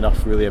 I don't know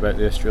enough really about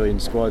the Australian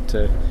squad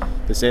to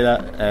say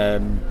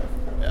that.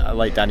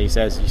 Like Danny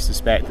says, you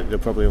suspect that they'll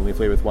probably only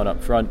play with one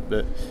up front,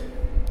 but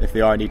if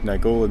they are needing a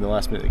goal in the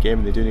last minute of the game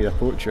and they do need a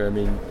poacher, I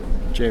mean,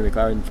 Jamie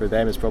Maclaren for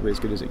them is probably as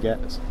good as it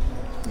gets.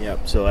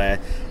 Yep, so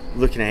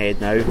looking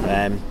ahead now,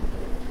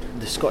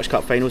 the Scottish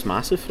Cup final is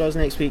massive for us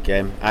next week.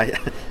 I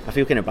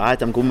feel kind of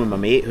bad. I'm going with my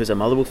mate who's a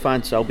Motherwell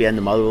fan, so I'll be in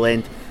the Motherwell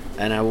end,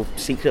 and I will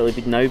secretly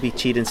be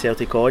cheering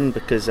Celtic on,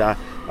 because a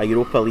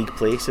Europa League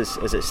place is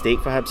at stake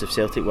for Hibs if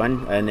Celtic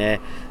win, and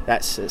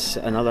it's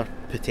another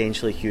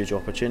potentially huge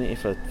opportunity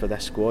for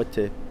this squad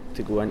to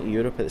go into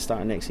Europe at the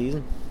start of next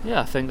season.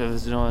 Yeah, I think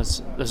there's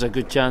a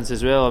good chance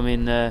as well. I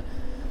mean,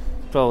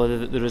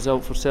 probably the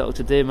result for Celtic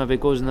today maybe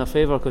goes in their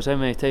favour, because how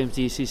many times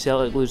do you see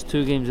Celtic lose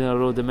 2 games in a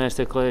row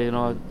domestically?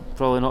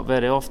 Probably not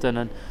very often,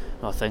 and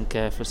I think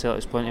for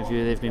Celtic's point of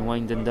view, they've been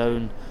winding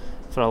down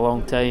for a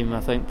long time.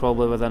 I think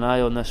probably with an eye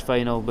on this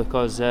final,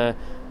 because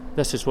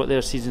this is what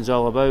their season's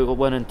all about.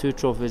 Winning 2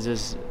 trophies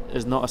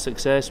is not a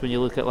success when you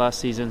look at last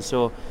season,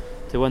 so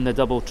to win the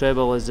double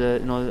treble is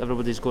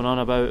everybody's going on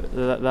about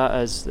that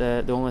is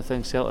the only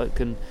thing Celtic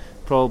can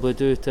probably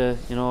do to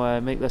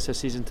make this a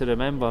season to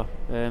remember.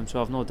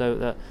 So I've no doubt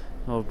that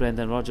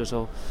Brendan Rodgers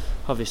will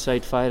have his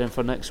side firing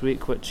for next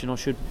week, which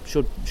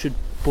should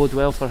bode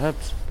well for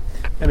Hibs.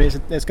 I mean,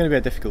 it's going to be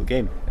a difficult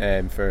game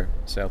for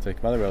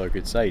Celtic. Motherwell are a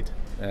good side.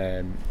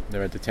 They're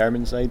a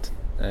determined side.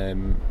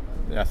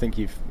 I think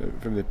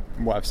from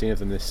what I've seen of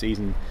them this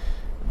season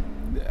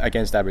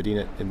against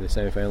Aberdeen in the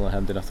semi-final at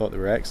Hampden, I thought they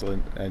were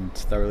excellent and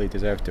thoroughly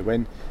deserved to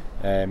win.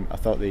 I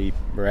thought they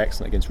were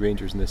excellent against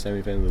Rangers in the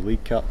semi-final of the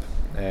League Cup.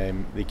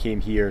 They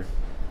came here,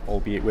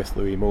 albeit with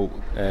Louis Moult,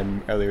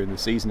 earlier in the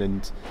season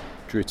and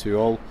drew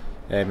 2-2,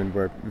 and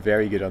were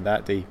very good on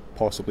that day.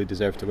 Possibly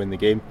deserved to win the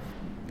game.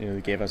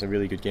 They gave us a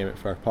really good game at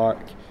Fir Park.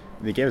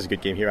 They gave us a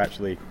good game here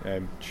actually.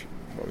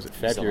 What was it,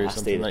 February or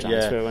something like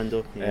that?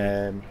 Window.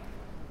 Yeah.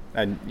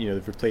 And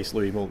they've replaced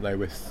Louis Moult now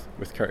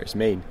with Curtis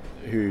Main,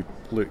 who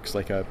looks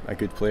like a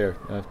good player,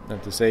 I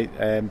have to say.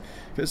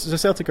 So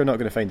Celtic are not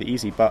going to find it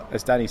easy, but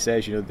as Danny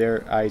says,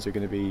 their eyes are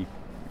going to be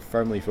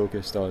firmly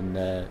focused on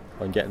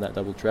getting that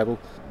double treble.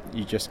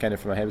 You just kind of,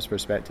 from a Hibs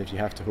perspective, you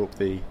have to hope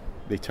they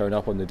turn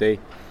up on the day.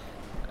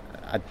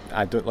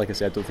 I don't think it's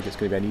going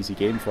to be an easy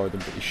game for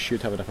them, but they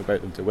should have enough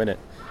about them to win it.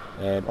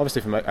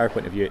 Obviously, from our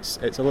point of view, it's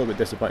a little bit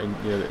disappointing.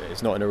 That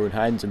it's not in our own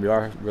hands, and we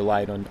are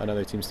relying on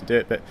other teams to do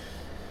it. But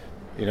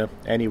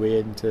any way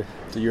into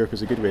Europe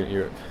is a good way into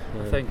Europe.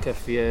 I think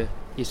if you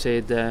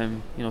said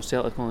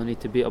Celtic only need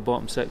to beat a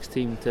bottom 6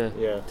 team to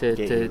get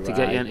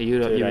you into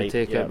Europe, you would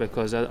take it,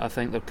 because I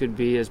think there could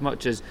be, as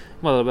much as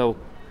Motherwell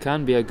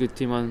can be a good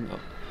team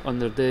on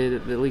their day,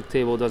 the league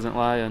table doesn't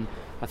lie, and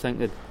I think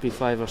there'd be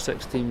 5 or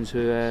 6 teams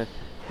who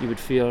you would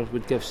fear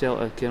would give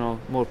Celtic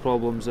more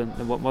problems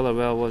than what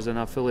Motherwell was, and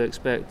I fully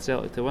expect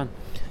Celtic to win.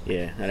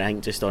 Yeah, and I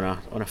think just on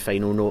a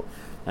final note,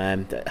 I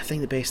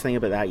think the best thing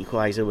about that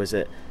equaliser was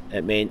that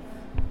it meant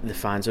the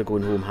fans are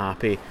going home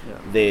happy.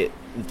 They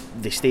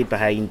stayed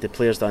behind, the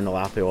players done the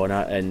lappy on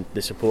it, and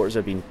the supporters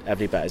have been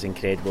every bit as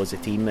incredible as the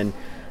team. And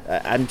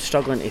I'm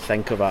struggling to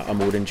think of a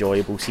more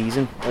enjoyable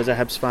season as a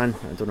Hibs fan.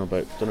 I don't know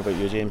about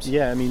you, James.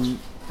 Yeah, I mean,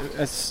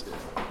 as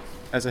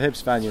a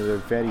Hibs fan, there are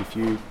very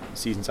few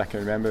seasons I can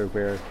remember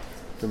where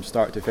from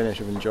start to finish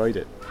I've enjoyed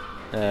it.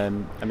 I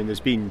mean, there's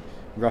been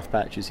rough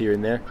patches here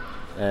and there.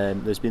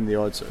 There's been the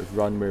odd sort of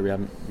run where we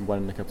haven't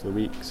won in a couple of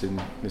weeks,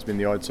 and there's been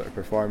the odd sort of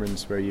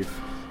performance where you've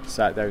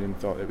sat down and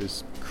thought it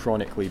was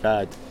chronically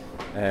bad.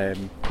 Not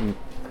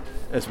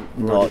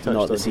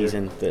the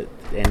season that,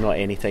 not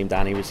any time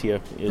Danny was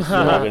here. You're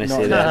not going to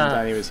say that.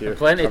 Danny was here.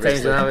 Plenty of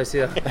times when I was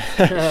here.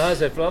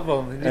 That's a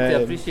problem. We need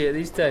to appreciate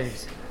these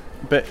times.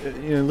 But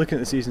looking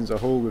at the season as a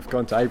whole, we've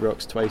gone to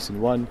Ibrox twice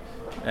and won.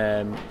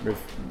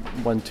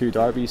 We've won 2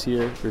 derbies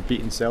here. We've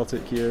beaten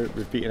Celtic here.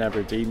 We've beaten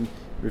Aberdeen.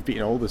 We've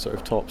beaten all the sort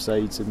of top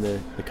sides in the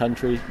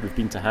country. We've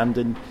been to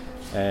Hampden.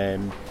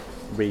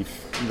 We've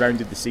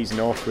rounded the season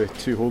off with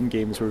 2 home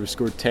games where we've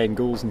scored 10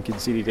 goals and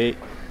conceded 8.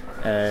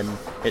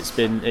 It's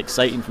been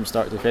exciting from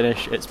start to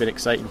finish. It's been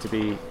exciting to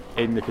be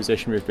in the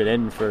position we've been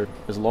in for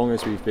as long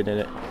as we've been in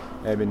it,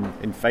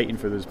 and fighting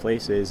for those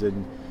places.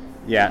 And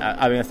yeah,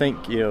 I mean, I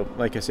think,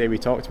 like I say, we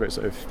talked about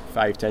sort of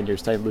 5-10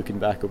 years time, looking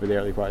back over the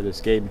early part of this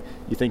game.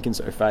 You think in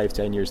sort of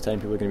 5-10 years time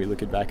people are going to be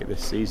looking back at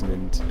this season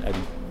and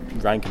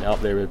ranking it up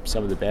there with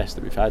some of the best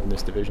that we've had in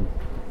this division.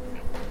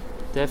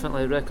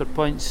 Definitely record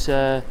points,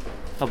 I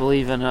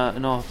believe, in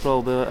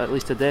probably at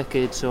least a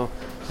decade. So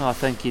I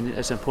think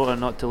it's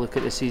important not to look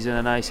at the season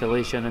in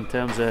isolation in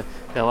terms of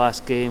the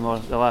last game or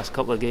the last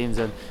couple of games,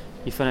 and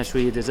you finish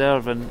where you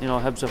deserve. And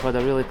Hibs have had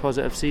a really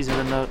positive season,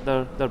 and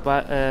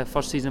their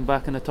first season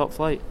back in the top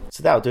flight.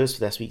 So that'll do us for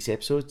this week's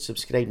episode.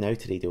 Subscribe now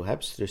to Radio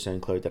Hibs through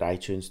SoundCloud or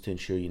iTunes to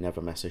ensure you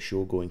never miss a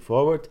show going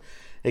forward.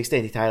 The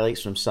extended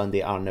highlights from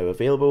Sunday are now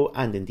available,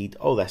 and indeed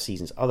all this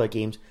season's other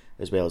games,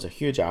 as well as a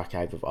huge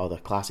archive of other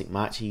classic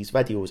matches,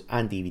 videos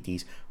and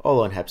DVDs,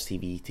 all on Hibs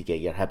TV to get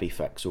your Hibby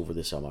fix over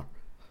the summer.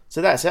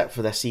 So that's it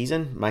for this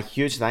season. My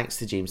huge thanks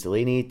to James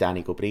Delaney,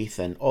 Danny Gobraith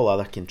and all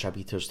other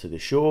contributors to the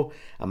show.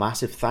 A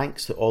massive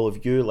thanks to all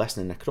of you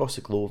listening across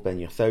the globe in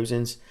your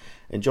thousands.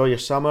 Enjoy your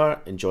summer,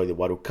 enjoy the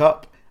World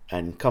Cup,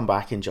 and come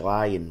back in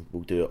July and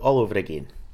we'll do it all over again.